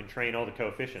because you can train all the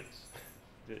coefficients,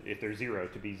 if they're 0,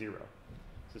 to be 0.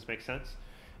 Does this make sense?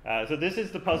 So this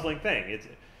is the puzzling thing.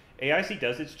 AIC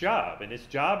does its job, and its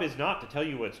job is not to tell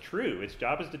you what's true. Its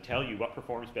job is to tell you what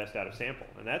performs best out of sample,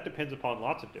 and that depends upon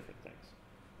lots of different things.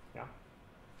 Yeah?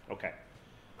 Okay.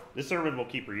 This sermon will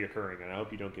keep reoccurring, and I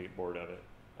hope you don't get bored of it.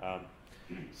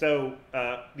 So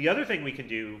the other thing we can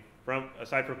do,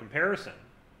 aside from comparison,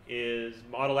 is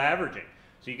model averaging.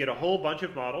 So you get a whole bunch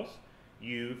of models.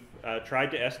 You've tried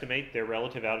to estimate their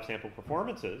relative out-of-sample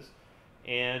performances.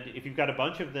 And if you've got a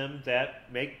bunch of them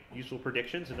that make useful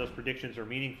predictions, and those predictions are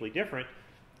meaningfully different,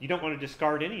 you don't want to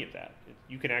discard any of that.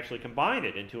 You can actually combine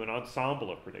it into an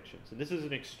ensemble of predictions. And this is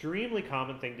an extremely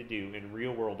common thing to do in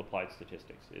real-world applied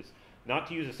statistics, is not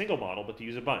to use a single model, but to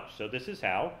use a bunch. So this is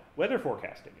how weather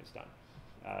forecasting is done.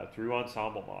 Through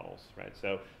ensemble models, right?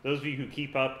 So those of you who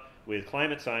keep up with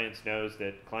climate science knows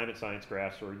that climate science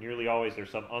graphs are nearly always,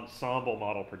 there's some ensemble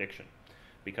model prediction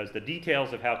because the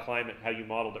details of how you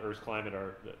model the Earth's climate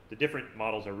the different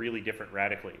models are really different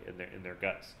radically in their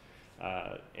guts.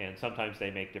 And sometimes they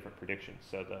make different predictions.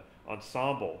 So the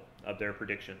ensemble of their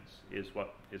predictions is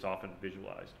what is often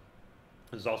visualized.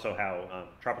 This is also how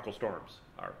tropical storms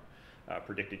are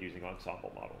predicted using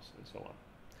ensemble models and so on.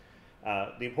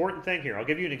 The important thing here, I'll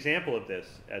give you an example of this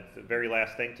at the very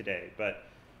last thing today, but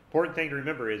important thing to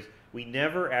remember is we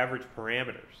never average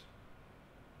parameters.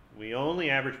 We only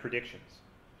average predictions,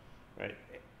 right?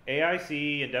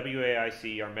 AIC and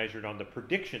WAIC are measured on the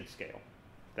prediction scale.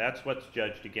 That's what's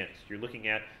judged against. You're looking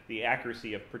at the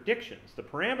accuracy of predictions. The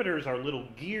parameters are little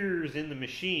gears in the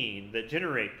machine that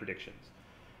generate predictions,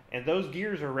 and those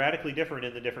gears are radically different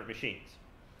in the different machines.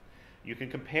 You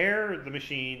can compare the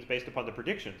machines based upon the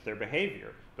predictions, their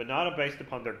behavior, but not based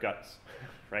upon their guts,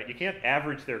 right? You can't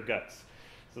average their guts.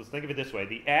 So let's think of it this way.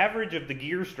 The average of the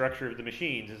gear structure of the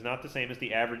machines is not the same as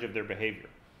the average of their behavior.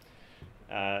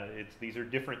 These are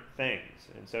different things.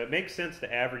 And so it makes sense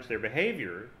to average their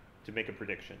behavior to make a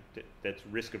prediction that's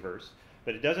risk averse,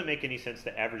 but it doesn't make any sense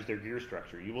to average their gear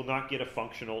structure. You will not get a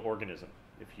functional organism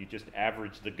if you just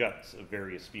average the guts of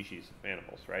various species of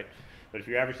animals, right? But if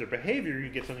you average their behavior, you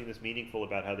get something that's meaningful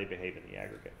about how they behave in the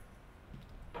aggregate.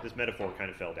 This metaphor kind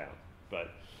of fell down,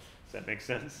 but does that make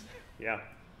sense? Yeah,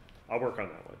 I'll work on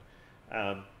that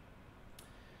one.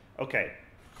 Okay.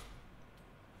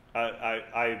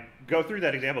 I go through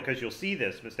that example because you'll see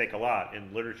this mistake a lot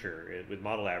in literature with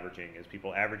model averaging, is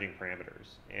people averaging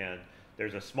parameters. And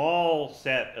there's a small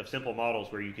set of simple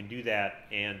models where you can do that,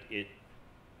 and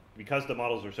because the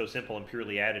models are so simple and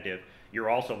purely additive, you're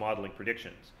also modeling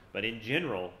predictions. But in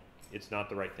general, it's not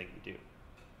the right thing to do,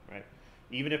 right?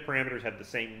 Even if parameters have the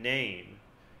same name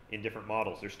in different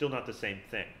models, they're still not the same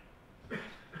thing.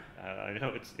 I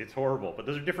know it's horrible, but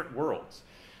those are different worlds.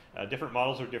 Different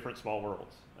models are different small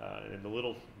worlds. And the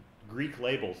little Greek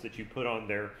labels that you put on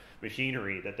their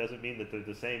machinery, that doesn't mean that they're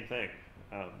the same thing.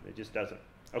 It just doesn't.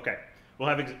 Okay, we'll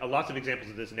have lots of examples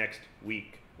of this next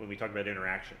week when we talk about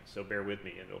interactions, so bear with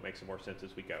me and it'll make some more sense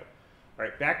as we go. All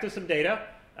right, back to some data.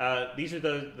 These are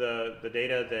the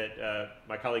data that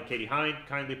my colleague Katie Hine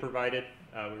kindly provided.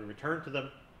 We returned to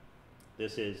them.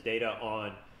 This is data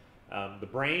on the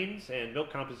brains and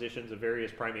milk compositions of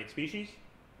various primate species.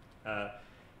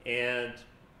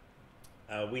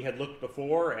 We had looked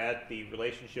before at the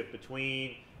relationship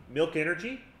between milk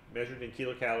energy, measured in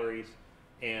kilocalories,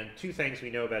 and two things we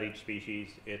know about each species.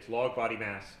 It's log body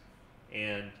mass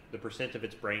and the percent of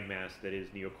its brain mass that is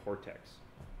neocortex.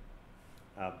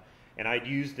 And I'd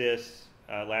used this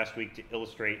last week to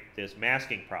illustrate this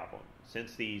masking problem.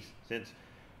 Since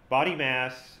body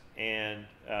mass and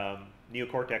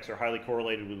neocortex are highly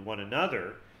correlated with one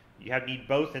another, you need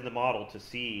both in the model to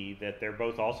see that they're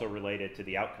both also related to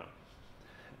the outcome.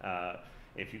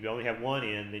 If you only have one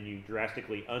in, then you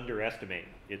drastically underestimate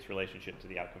its relationship to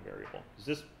the outcome variable.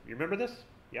 You remember this?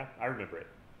 Yeah, I remember it.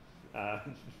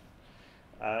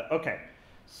 Okay,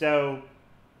 so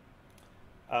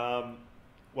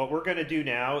what we're going to do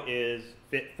now is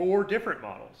fit 4 different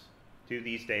models to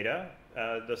these data,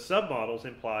 the submodels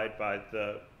implied by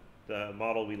the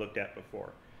model we looked at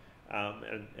before.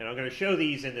 And I'm going to show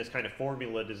these in this kind of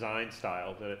formula design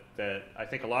style that I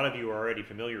think a lot of you are already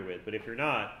familiar with. But if you're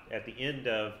not, at the end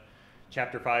of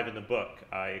chapter 5 in the book,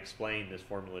 I explain this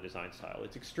formula design style.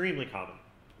 It's extremely common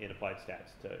in applied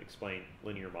stats to explain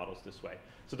linear models this way.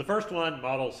 So the first one,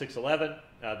 model 611,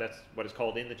 that's what is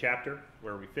called in the chapter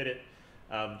where we fit it,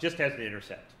 just has an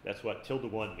intercept. That's what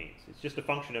tilde1 means. It's just a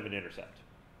function of an intercept.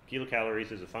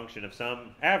 Kilocalories is a function of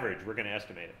some average. We're going to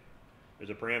estimate it. There's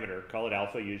a parameter, call it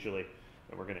alpha usually,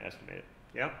 and we're going to estimate it.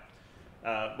 Yeah?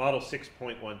 Model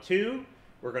 6.12,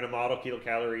 we're going to model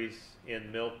kilocalories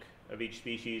in milk of each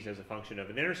species as a function of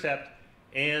an intercept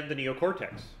and the neocortex,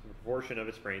 the proportion of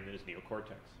its brain that is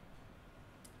neocortex.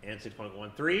 And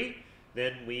 6.13,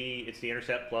 then it's the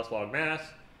intercept plus log mass.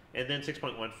 And then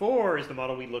 6.14 is the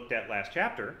model we looked at last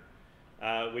chapter,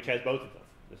 which has both of them.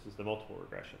 This is the multiple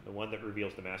regression, the one that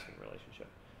reveals the masking relationship.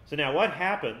 So now what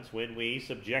happens when we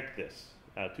subject this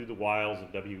to the wiles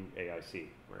of WAIC,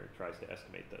 where it tries to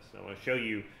estimate this? And I want to show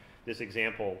you this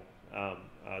example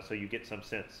so you get some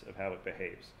sense of how it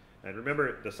behaves. And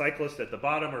remember, the cyclists at the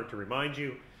bottom are to remind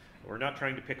you, we're not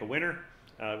trying to pick a winner.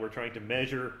 We're trying to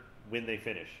measure when they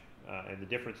finish, and the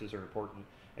differences are important.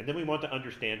 And then we want to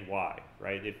understand why,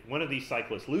 right? If one of these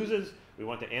cyclists loses, we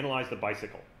want to analyze the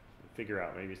bicycle, figure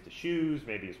out maybe it's the shoes,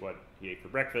 maybe it's what he ate for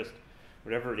breakfast,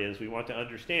 whatever it is. We want to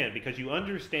understand, because you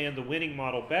understand the winning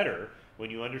model better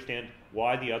when you understand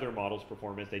why the other models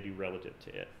perform as they do relative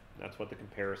to it. That's what the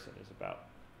comparison is about.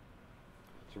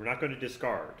 So we're not going to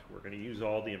discard. We're going to use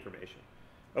all the information.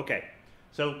 Okay,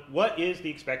 so what is the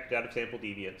expected out-of-sample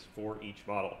deviance for each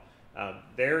model?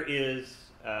 There is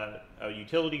a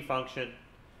utility function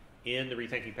in the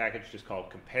rethinking package just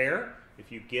called compare.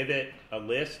 If you give it a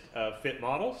list of fit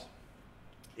models,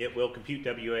 it will compute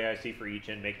WAIC for each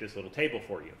and make this little table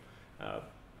for you.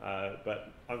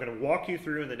 But I'm going to walk you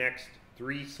through in the next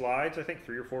 3 slides, I think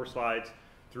 3 or 4 slides,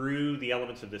 through the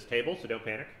elements of this table, so don't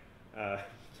panic.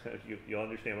 You'll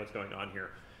understand what's going on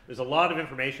here. There's a lot of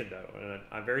information, though, and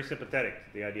I'm very sympathetic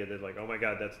to the idea that, like, oh my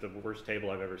God, that's the worst table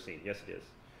I've ever seen. Yes, it is.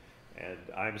 And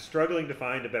I'm struggling to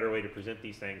find a better way to present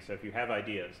these things, so if you have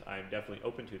ideas, I'm definitely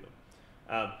open to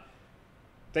them.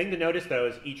 Thing to notice, though,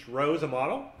 is each row is a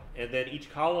model, and then each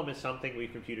column is something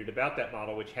we've computed about that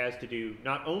model, which has to do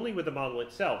not only with the model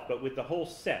itself, but with the whole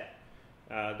set.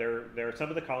 There are some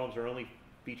of the columns are only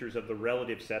features of the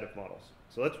relative set of models.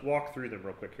 So let's walk through them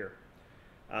real quick here.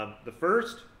 The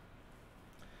first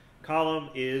column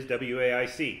is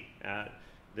WAIC.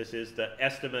 This is the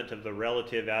estimate of the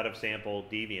relative out-of-sample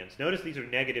deviance. Notice these are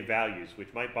negative values,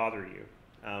 which might bother you.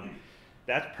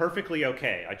 That's perfectly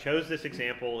okay. I chose this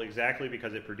example exactly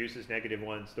because it produces negative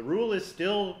ones. The rule is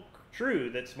still true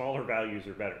that smaller values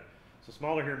are better. So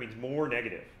smaller here means more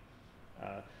negative.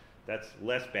 That's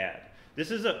less bad.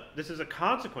 This is a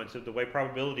consequence of the way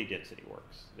probability density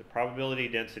works. The probability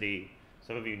density,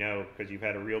 some of you know, because you've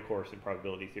had a real course in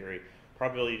probability theory,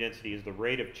 probability density is the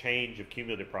rate of change of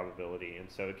cumulative probability,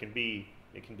 and so it can be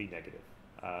negative.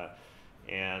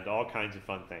 And all kinds of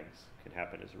fun things can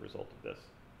happen as a result of this.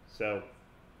 So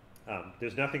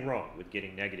there's nothing wrong with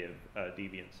getting negative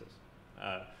deviances.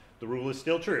 The rule is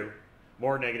still true.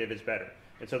 More negative is better.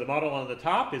 And so the model on the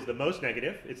top is the most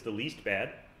negative. It's the least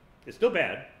bad. It's still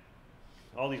bad.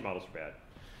 All these models are bad.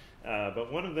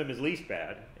 But one of them is least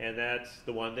bad, and that's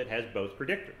the one that has both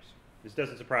predictors. This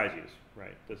doesn't surprise you,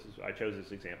 right? I chose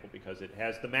this example because it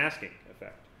has the masking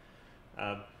effect.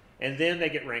 And then they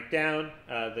get ranked down.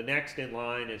 The next in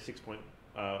line is 6.11,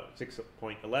 then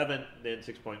 6.13, and then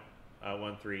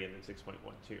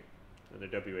 6.12, and the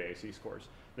WAIC scores.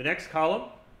 The next column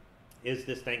is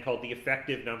this thing called the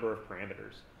effective number of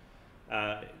parameters.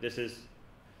 This is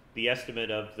the estimate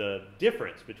of the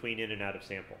difference between in and out of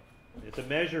sample. It's a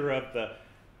measure of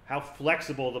how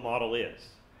flexible the model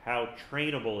is, how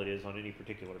trainable it is on any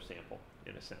particular sample,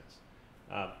 in a sense.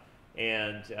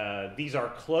 And these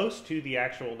are close to the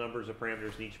actual numbers of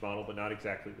parameters in each model, but not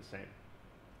exactly the same.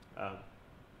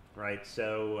 Right,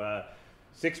 so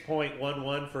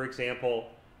 6.11, for example,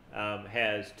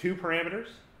 has 2 parameters,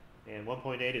 and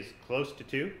 1.8 is close to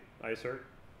 2, I assert.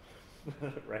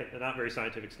 Right, a not very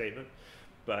scientific statement,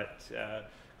 but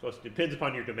close. Depends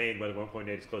upon your domain whether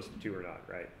 1.8 is close to 2 or not,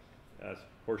 right?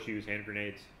 Horseshoes, hand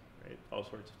grenades, right? All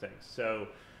sorts of things. So,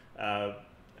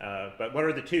 but what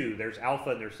are the 2? There's alpha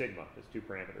and there's sigma. There's 2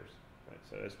 parameters, right?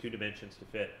 So there's 2 dimensions to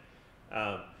fit.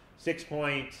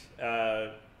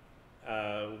 6.12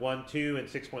 and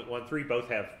 6.13 both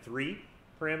have 3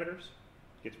 parameters.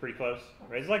 Gets pretty close,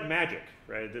 right? It's like magic,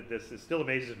 right? This still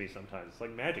amazes me sometimes. It's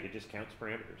like magic. It just counts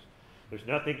parameters. There's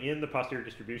nothing in the posterior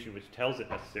distribution which tells it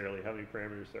necessarily how many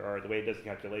parameters there are, the way it does the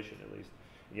calculation at least,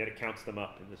 and yet it counts them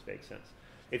up in this vague sense.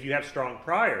 If you have strong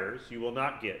priors, you will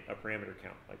not get a parameter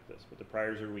count like this, but the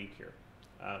priors are weak here.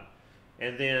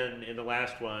 And then in the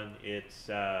last one, it's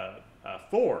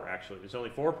 4, actually. There's only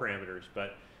 4 parameters,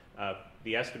 but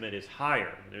the estimate is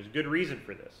higher. And there's a good reason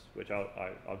for this, which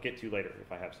I'll get to later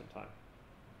if I have some time.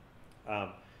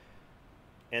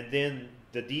 And then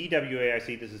the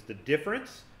DWAIC, this is the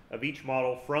difference of each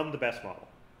model from the best model.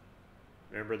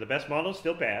 Remember, the best model is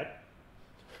still bad,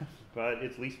 but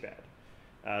it's least bad.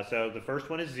 So the first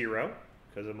one is 0,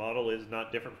 because the model is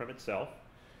not different from itself.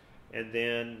 And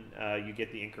then you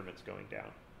get the increments going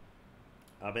down.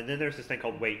 And then there's this thing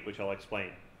called weight, which I'll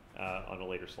explain on a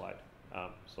later slide.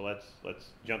 So let's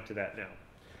jump to that now.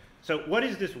 So what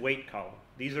is this weight column?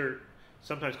 These are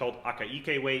sometimes called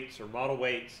Akaike weights or model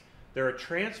weights. They're a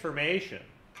transformation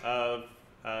of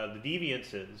the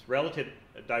deviances, relative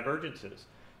divergences,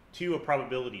 to a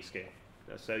probability scale.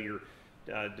 So you're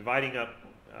dividing up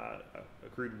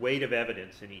accrued weight of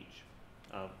evidence in each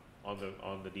on the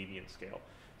deviance scale.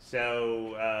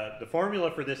 So the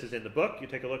formula for this is in the book. You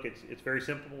take a look. It's very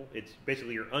simple. It's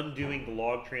basically you're undoing the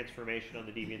log transformation on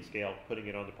the deviance scale, putting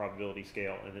it on the probability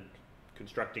scale, and then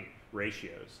constructing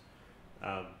ratios.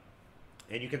 And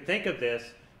you can think of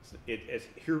this as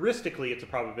heuristically it's a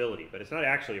probability, but it's not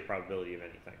actually a probability of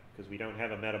anything because we don't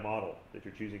have a meta model that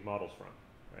you're choosing models from,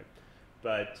 right?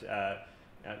 But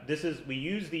we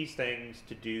use these things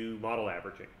to do model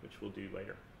averaging, which we'll do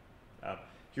later.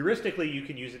 Heuristically, you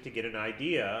can use it to get an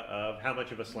idea of how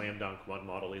much of a slam dunk one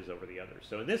model is over the others.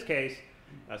 So in this case,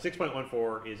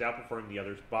 6.14 is outperforming the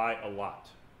others by a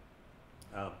lot.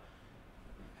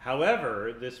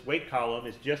 However, this weight column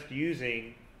is just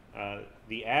using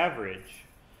the average,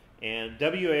 and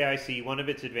WAIC, one of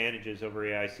its advantages over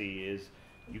AIC is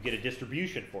you get a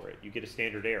distribution for it. You get a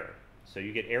standard error. So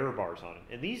you get error bars on it.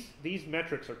 And these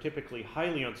metrics are typically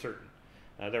highly uncertain.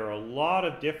 There are a lot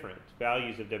of different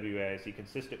values of WAIC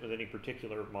consistent with any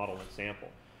particular model and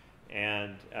sample.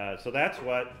 And so that's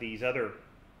what these other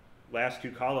last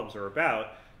 2 columns are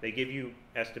about. They give you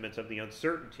estimates of the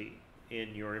uncertainty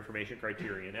in your information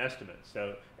criterion estimates.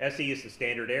 So SE is the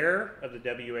standard error of the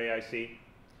WAIC.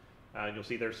 And you'll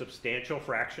see there are substantial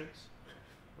fractions,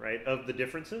 right, of the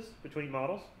differences between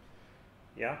models.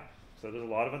 Yeah, so there's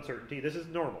a lot of uncertainty. This is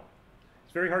normal.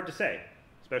 It's very hard to say,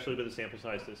 especially with a sample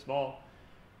size this small.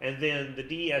 And then the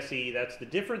DSE, that's the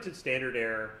difference in standard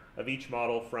error of each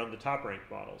model from the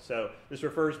top-ranked model. So this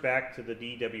refers back to the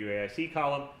DWAIC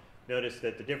column. Notice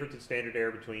that the difference in standard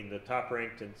error between the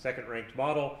top-ranked and second-ranked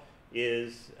model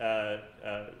is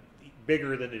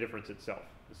bigger than the difference itself.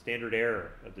 The standard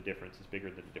error of the difference is bigger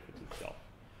than the difference itself.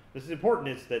 This is important,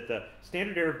 is that the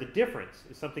standard error of the difference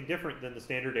is something different than the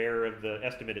standard error of the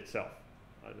estimate itself.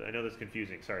 I know that's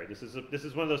confusing, sorry. This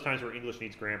is one of those times where English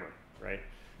needs grammar, right?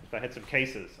 If I had some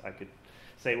cases, I could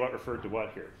say what referred to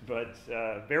what here. But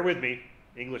bear with me.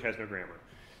 English has no grammar.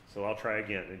 So I'll try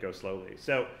again and go slowly.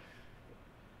 So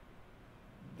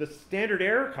the standard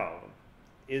error column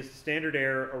is standard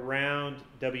error around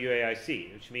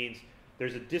WAIC, which means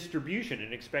there's a distribution,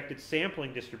 an expected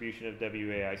sampling distribution of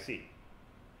WAIC.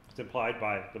 It's implied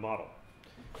by the model.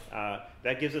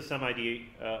 That gives us some idea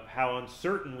how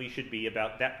uncertain we should be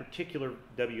about that particular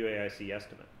WAIC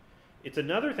estimate. It's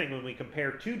another thing when we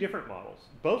compare two different models.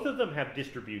 Both of them have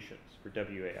distributions for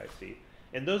WAIC,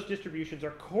 and those distributions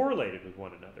are correlated with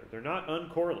one another. They're not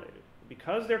uncorrelated.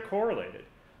 Because they're correlated,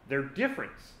 their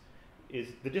difference is,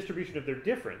 the distribution of their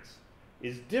difference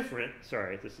is different,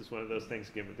 sorry, this is one of those things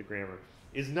again with the grammar,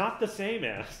 is not the same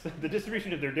as, the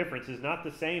distribution of their difference is not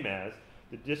the same as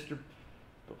the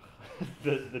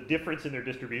difference in their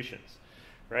distributions,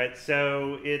 right?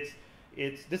 So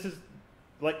this is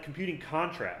like computing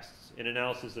contrasts in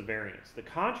analysis of variance. The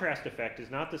contrast effect is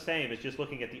not the same as just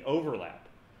looking at the overlap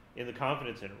in the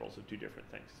confidence intervals of two different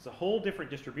things. It's a whole different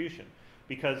distribution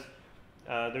because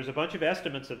there's a bunch of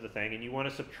estimates of the thing and you want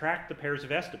to subtract the pairs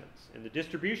of estimates. And the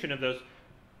distribution of those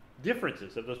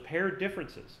differences, of those paired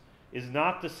differences, is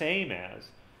not the same as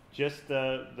just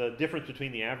the difference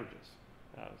between the averages.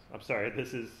 I'm sorry,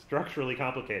 this is structurally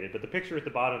complicated, but the picture at the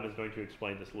bottom is going to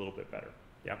explain this a little bit better.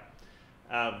 Yeah.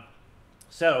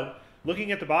 So,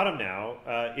 looking at the bottom now,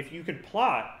 if you can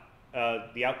plot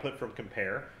the output from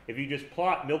compare, if you just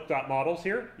plot milk.models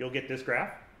here, you'll get this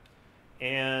graph.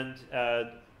 And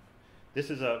this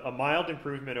is a mild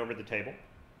improvement over the table.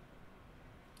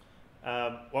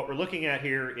 What we're looking at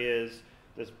here is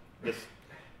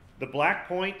the black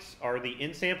points are the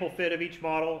in-sample fit of each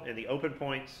model, and the open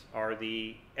points are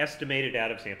the estimated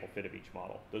out-of-sample fit of each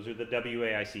model. Those are the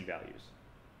WAIC values.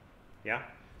 Yeah?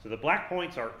 So the black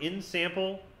points are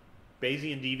in-sample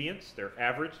Bayesian deviance. They're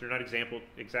averaged. They're not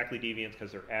exactly deviance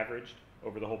because they're averaged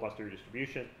over the whole posterior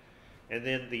distribution. And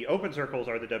then the open circles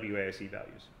are the WAIC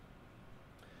values.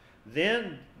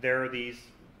 Then there are these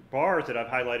bars that I've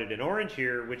highlighted in orange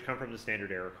here, which come from the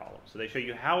standard error column. So they show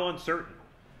you how uncertain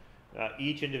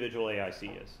each individual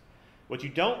AIC is. What you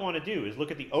don't want to do is look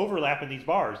at the overlap in these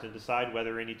bars and decide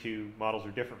whether any two models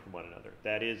are different from one another.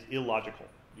 That is illogical.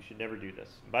 You should never do this.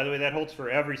 And by the way, that holds for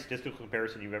every statistical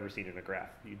comparison you've ever seen in a graph.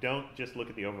 You don't just look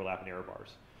at the overlap in error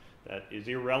bars. That is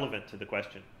irrelevant to the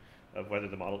question of whether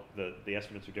the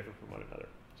estimates are different from one another.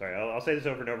 Sorry, I'll say this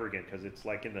over and over again because it's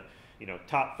like in the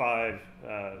top 5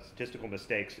 statistical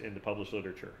mistakes in the published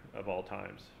literature of all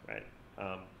times, right?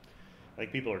 I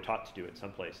think people are taught to do it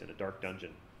someplace in a dark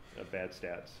dungeon of bad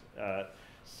stats.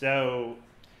 So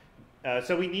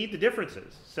we need the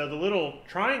differences. So the little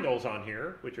triangles on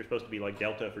here, which are supposed to be like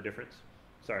delta for difference.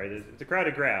 Sorry, it's a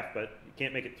crowded graph, but you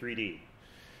can't make it 3D.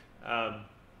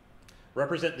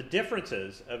 Represent the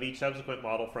differences of each subsequent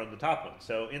model from the top one.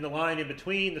 So in the line in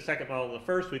between the second model and the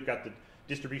first, we've got the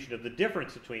distribution of the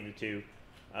difference between the two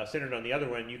centered on the other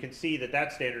one. You can see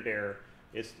that standard error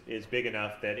is big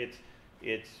enough that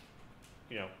it's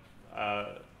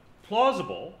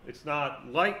plausible. It's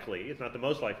not likely. It's not the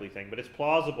most likely thing, but it's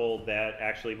plausible that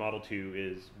actually Model 2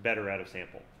 is better out of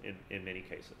sample in many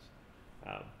cases.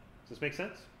 Does this make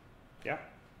sense? Yeah?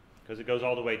 Because it goes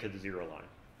all the way to the 0 line.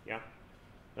 Yeah?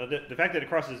 Now, the fact that it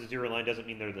crosses the 0 line doesn't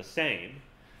mean they're the same,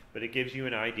 but it gives you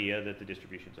an idea that the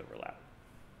distributions overlap.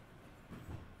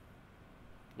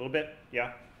 A little bit?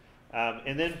 Yeah?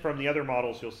 And then from the other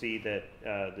models, you'll see that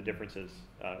the differences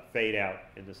fade out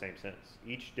in the same sense.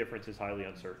 Each difference is highly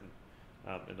uncertain,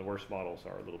 and the worst models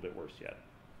are a little bit worse yet.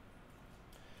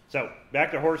 So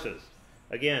back to horses.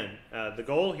 Again, the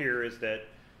goal here is that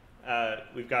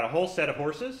we've got a whole set of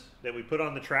horses that we put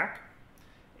on the track,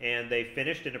 and they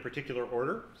finished in a particular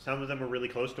order. Some of them were really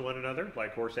close to one another,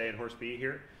 like horse A and horse B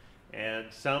here,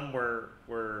 and some were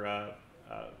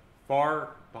far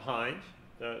behind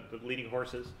the leading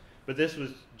horses. But this was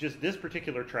just this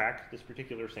particular track, this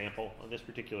particular sample, on this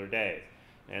particular day.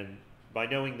 And by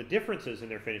knowing the differences in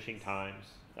their finishing times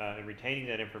and retaining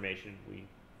that information, we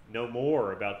know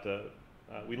more about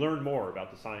we learn more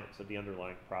about the science of the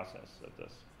underlying process of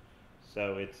this.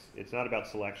 So it's not about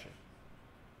selection.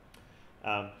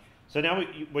 So now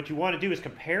what you want to do is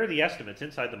compare the estimates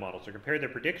inside the models, or compare their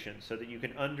predictions, so that you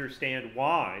can understand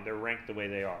why they're ranked the way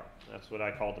they are. That's what I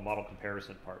call the model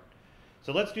comparison part.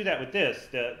 So let's do that with this.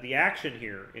 The action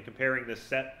here in comparing this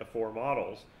set of 4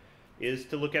 models is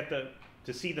to look at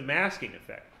to see the masking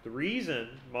effect. The reason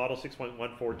model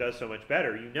 6.14 does so much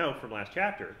better, you know from last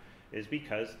chapter, is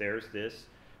because there's this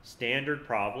standard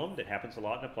problem that happens a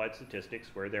lot in applied statistics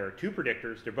where there are 2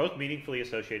 predictors. They're both meaningfully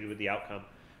associated with the outcome,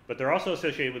 but they're also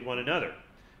associated with one another.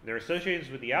 And their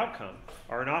associations with the outcome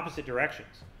are in opposite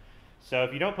directions. So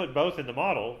if you don't put both in the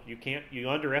model, you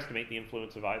underestimate the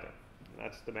influence of either.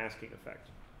 That's the masking effect.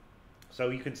 So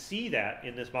you can see that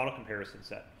in this model comparison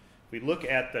set. If we look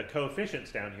at the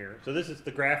coefficients down here, so this is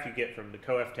the graph you get from the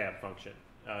coef_tab function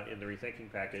in the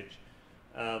rethinking package.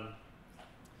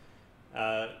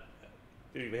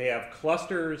 We have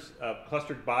clusters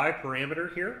clustered by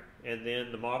parameter here, and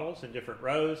then the models in different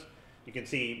rows. You can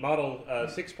see model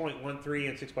 6.13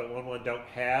 and 6.11 don't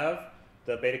have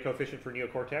the beta coefficient for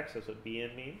neocortex. That's what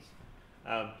BN means.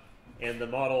 And the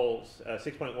models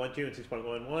 6.12 and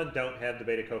 6.11 don't have the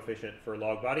beta coefficient for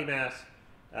log body mass.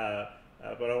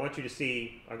 But I want you to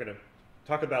see, I'm going to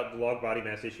talk about the log body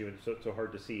mass issue, and it's so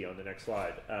hard to see on the next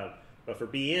slide. But for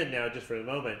BN now, just for the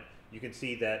moment, you can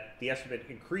see that the estimate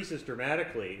increases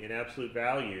dramatically in absolute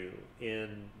value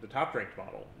in the top-ranked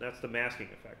model. That's the masking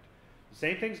effect. The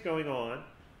same thing's going on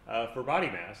for body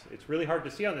mass. It's really hard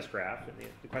to see on this graph, and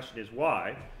the question is why.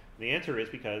 And the answer is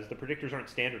because the predictors aren't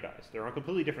standardized. They're on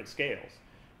completely different scales.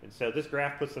 And so this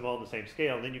graph puts them all on the same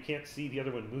scale, and then you can't see the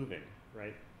other one moving,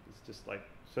 right? It's just like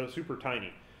so super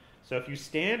tiny. So if you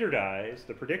standardize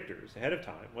the predictors ahead of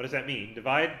time, what does that mean?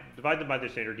 Divide them by their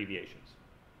standard deviations.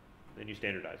 Then you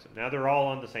standardize them. Now they're all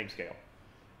on the same scale.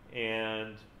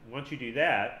 And once you do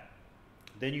that,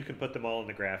 then you can put them all in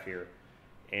the graph here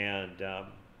and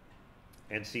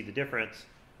see the difference.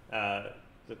 The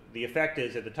effect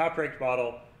is at the top-ranked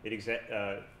model,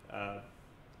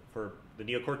 for the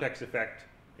neocortex effect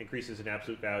increases in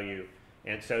absolute value,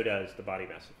 and so does the body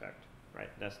mass effect. Right?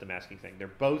 That's the masking thing. They're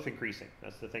both increasing.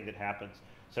 That's the thing that happens.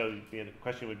 So the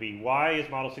question would be, why is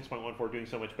model 6.14 doing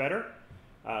so much better?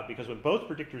 Because when both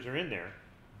predictors are in there,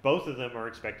 both of them are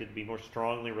expected to be more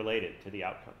strongly related to the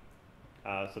outcome.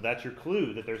 So that's your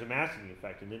clue that there's a masking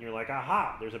effect. And then you're like,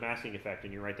 aha, there's a masking effect.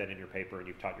 And you write that in your paper, and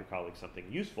you've taught your colleagues something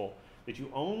useful that you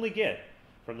only get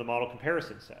from the model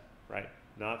comparison set, right?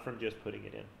 Not from just putting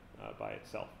it in by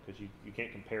itself, because you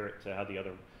can't compare it to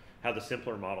how the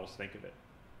simpler models think of it.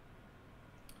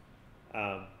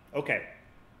 Okay.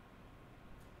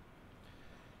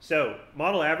 So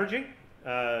model averaging.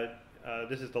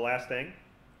 This is the last thing.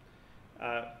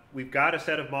 We've got a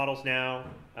set of models now.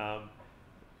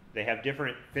 They have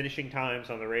different finishing times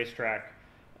on the racetrack.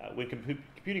 When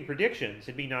computing predictions,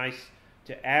 it'd be nice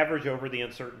to average over the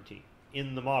uncertainty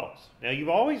in the models. Now, you've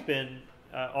always been,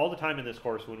 all the time in this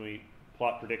course, when we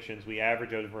plot predictions, we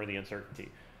average over the uncertainty.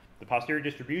 The posterior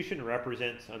distribution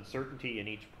represents uncertainty in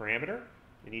each parameter,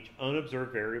 in each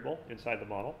unobserved variable inside the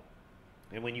model.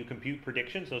 And when you compute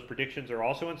predictions, those predictions are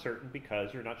also uncertain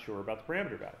because you're not sure about the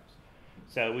parameter values.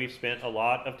 So we've spent a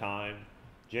lot of time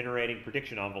generating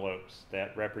prediction envelopes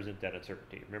that represent that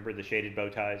uncertainty. Remember the shaded bow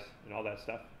ties and all that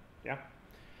stuff? Yeah?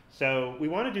 So we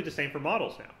want to do the same for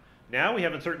models now. Now we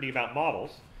have uncertainty about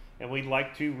models, and we'd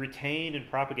like to retain and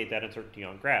propagate that uncertainty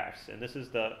on graphs. And this is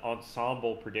the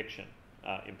ensemble prediction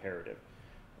imperative.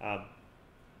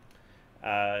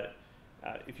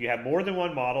 If you have more than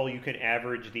one model, you can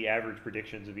average the average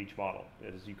predictions of each model.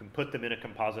 That is, you can put them in a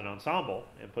composite ensemble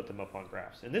and put them up on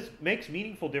graphs. And this makes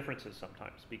meaningful differences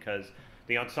sometimes, because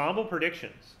the ensemble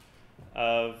predictions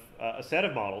of a set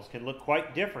of models can look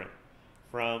quite different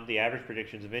from the average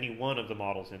predictions of any one of the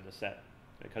models in the set,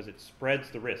 because it spreads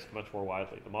the risk much more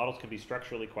widely. The models can be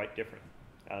structurally quite different.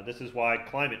 This is why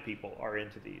climate people are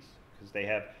into these, because they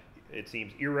have, it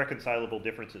seems, irreconcilable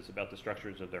differences about the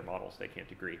structures of their models. They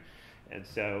can't agree. And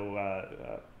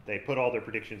so they put all their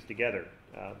predictions together.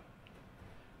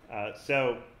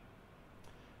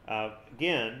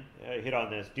 Again, hit on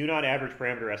this. Do not average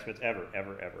parameter estimates ever,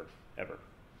 ever, ever, ever.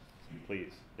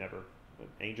 Please, never.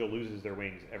 Angel loses their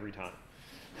wings every time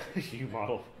you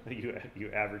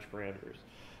average parameters.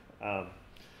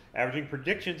 Averaging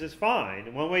predictions is fine.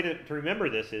 And one way to remember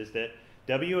this is that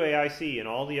WAIC and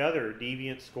all the other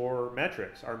deviant score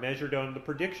metrics are measured on the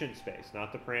prediction space,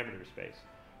 not the parameter space.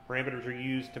 Parameters are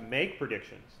used to make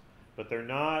predictions, but they're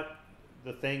not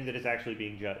the thing that is actually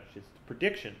being judged. It's the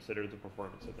predictions that are the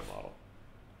performance of the model.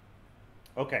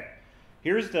 Okay,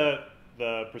 here's the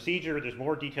procedure. There's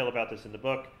more detail about this in the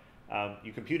book.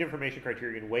 You compute information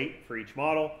criterion weight for each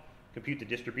model, compute the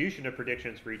distribution of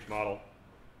predictions for each model,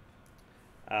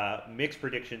 mix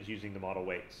predictions using the model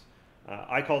weights.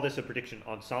 I call this a prediction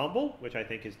ensemble, which I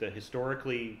think is the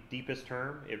historically deepest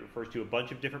term. It refers to a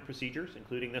bunch of different procedures,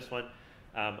 including this one.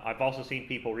 I've also seen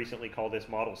people recently call this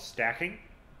model stacking,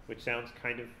 which sounds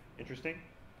kind of interesting.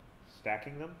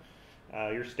 Stacking them.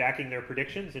 You're stacking their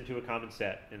predictions into a common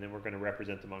set, and then we're going to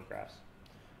represent them on graphs.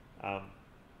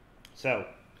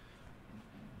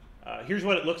 Here's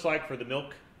what it looks like for the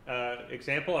milk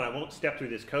example, and I won't step through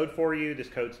this code for you. This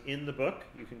code's in the book.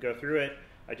 You can go through it.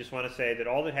 I just want to say that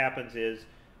all that happens is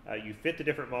you fit the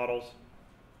different models,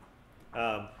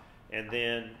 and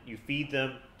then you feed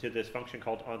them to this function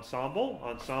called ensemble.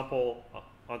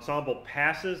 Ensemble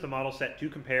passes the model set to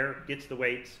compare, gets the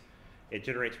weights, it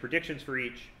generates predictions for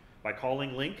each by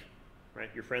calling link, right,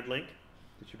 your friend link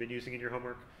that you've been using in your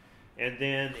homework, and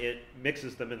then it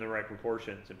mixes them in the right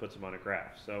proportions and puts them on a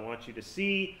graph. So I want you to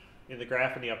see in the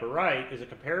graph in the upper right is a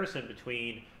comparison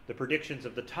between the predictions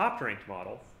of the top-ranked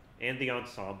model and the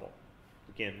ensemble.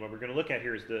 Again, what we're going to look at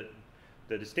here is the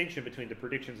distinction between the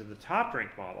predictions of the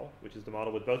top-ranked model, which is the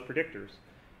model with both predictors,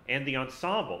 and the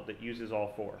ensemble that uses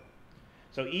all four.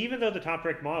 So even though the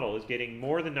top-ranked model is getting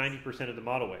more than 90% of the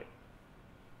model weight,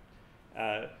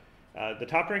 the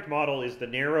top-ranked model is the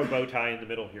narrow bow tie in the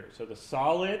middle here. So the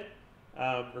solid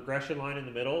regression line in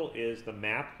the middle is the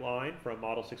map line from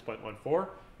model 6.14,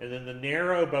 and then the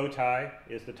narrow bow tie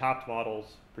is the top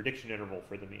model's prediction interval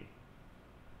for the mean.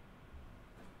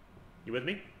 You with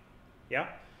me? Yeah?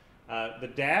 The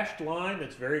dashed line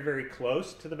that's very, very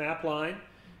close to the map line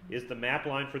is the map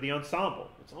line for the ensemble.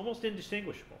 It's almost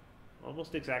indistinguishable,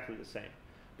 almost exactly the same.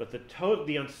 But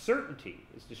the uncertainty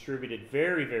is distributed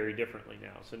very, very differently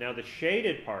now. So now the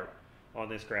shaded part on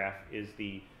this graph is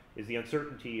the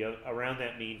uncertainty around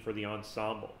that mean for the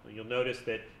ensemble. And you'll notice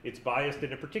that it's biased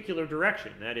in a particular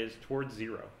direction, that is towards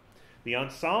 0. The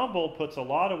ensemble puts a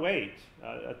lot of weight,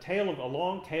 a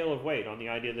long tail of weight on the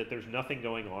idea that there's nothing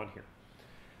going on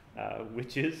here,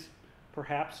 which is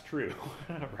perhaps true,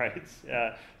 right?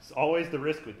 It's always the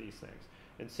risk with these things.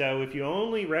 And so if you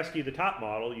only rescue the top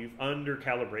model, you've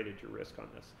under-calibrated your risk on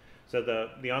this. So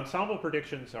the ensemble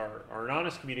predictions are an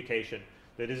honest communication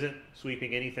that isn't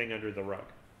sweeping anything under the rug.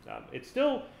 It's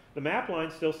still, the map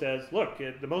line still says, look,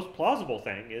 the most plausible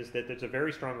thing is that there's a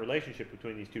very strong relationship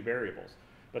between these two variables.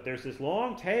 But there's this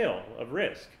long tail of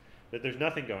risk that there's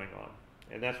nothing going on.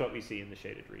 And that's what we see in the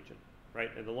shaded region, right?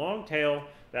 And the long tail,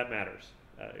 that matters.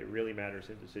 It really matters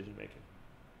in decision making.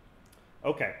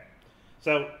 Okay,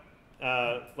 so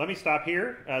let me stop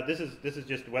here. This is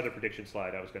just a weather prediction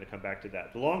slide. I was going to come back to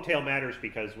that. The long tail matters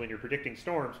because when you're predicting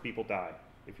storms, people die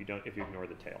if you ignore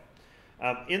the tail.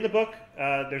 In the book,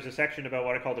 there's a section about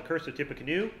what I call the curse of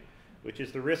Tippecanoe, which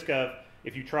is the risk of,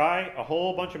 if you try a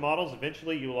whole bunch of models,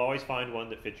 eventually you will always find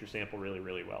one that fits your sample really,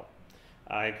 really well.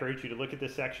 I encourage you to look at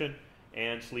this section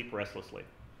and sleep restlessly.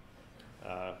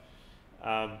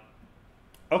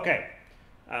 Okay,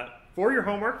 for your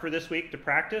homework for this week to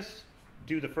practice,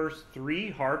 do the first 3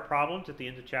 hard problems at the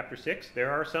end of chapter 6. There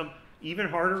are some even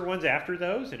harder ones after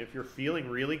those, and if you're feeling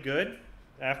really good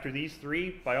after these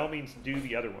 3, by all means do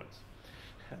the other ones.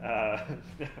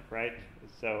 Right?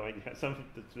 So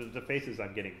the faces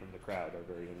I'm getting from the crowd are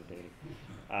very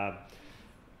entertaining.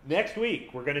 Next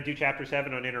week, we're going to do chapter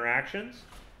 7 on interactions,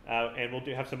 and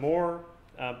we'll have some more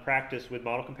practice with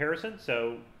model comparison.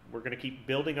 So we're going to keep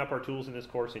building up our tools in this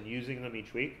course and using them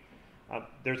each week.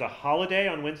 There's a holiday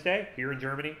on Wednesday here in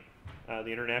Germany.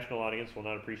 The international audience will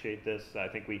not appreciate this. I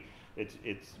think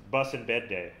it's bus and bed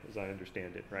day, as I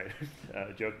understand it, right?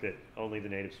 A joke that only the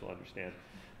natives will understand.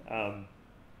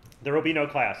 There will be no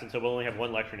class, and so we'll only have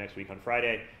 1 lecture next week on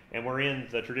Friday, and we're in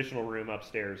the traditional room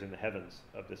upstairs in the heavens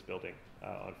of this building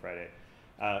on Friday.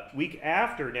 Week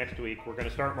after next week, we're going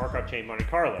to start Markov Chain Monte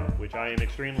Carlo, which I am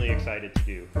extremely excited to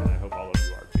do, and I hope all of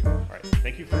you are too. All right,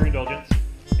 thank you for your indulgence,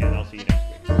 and I'll see you next week.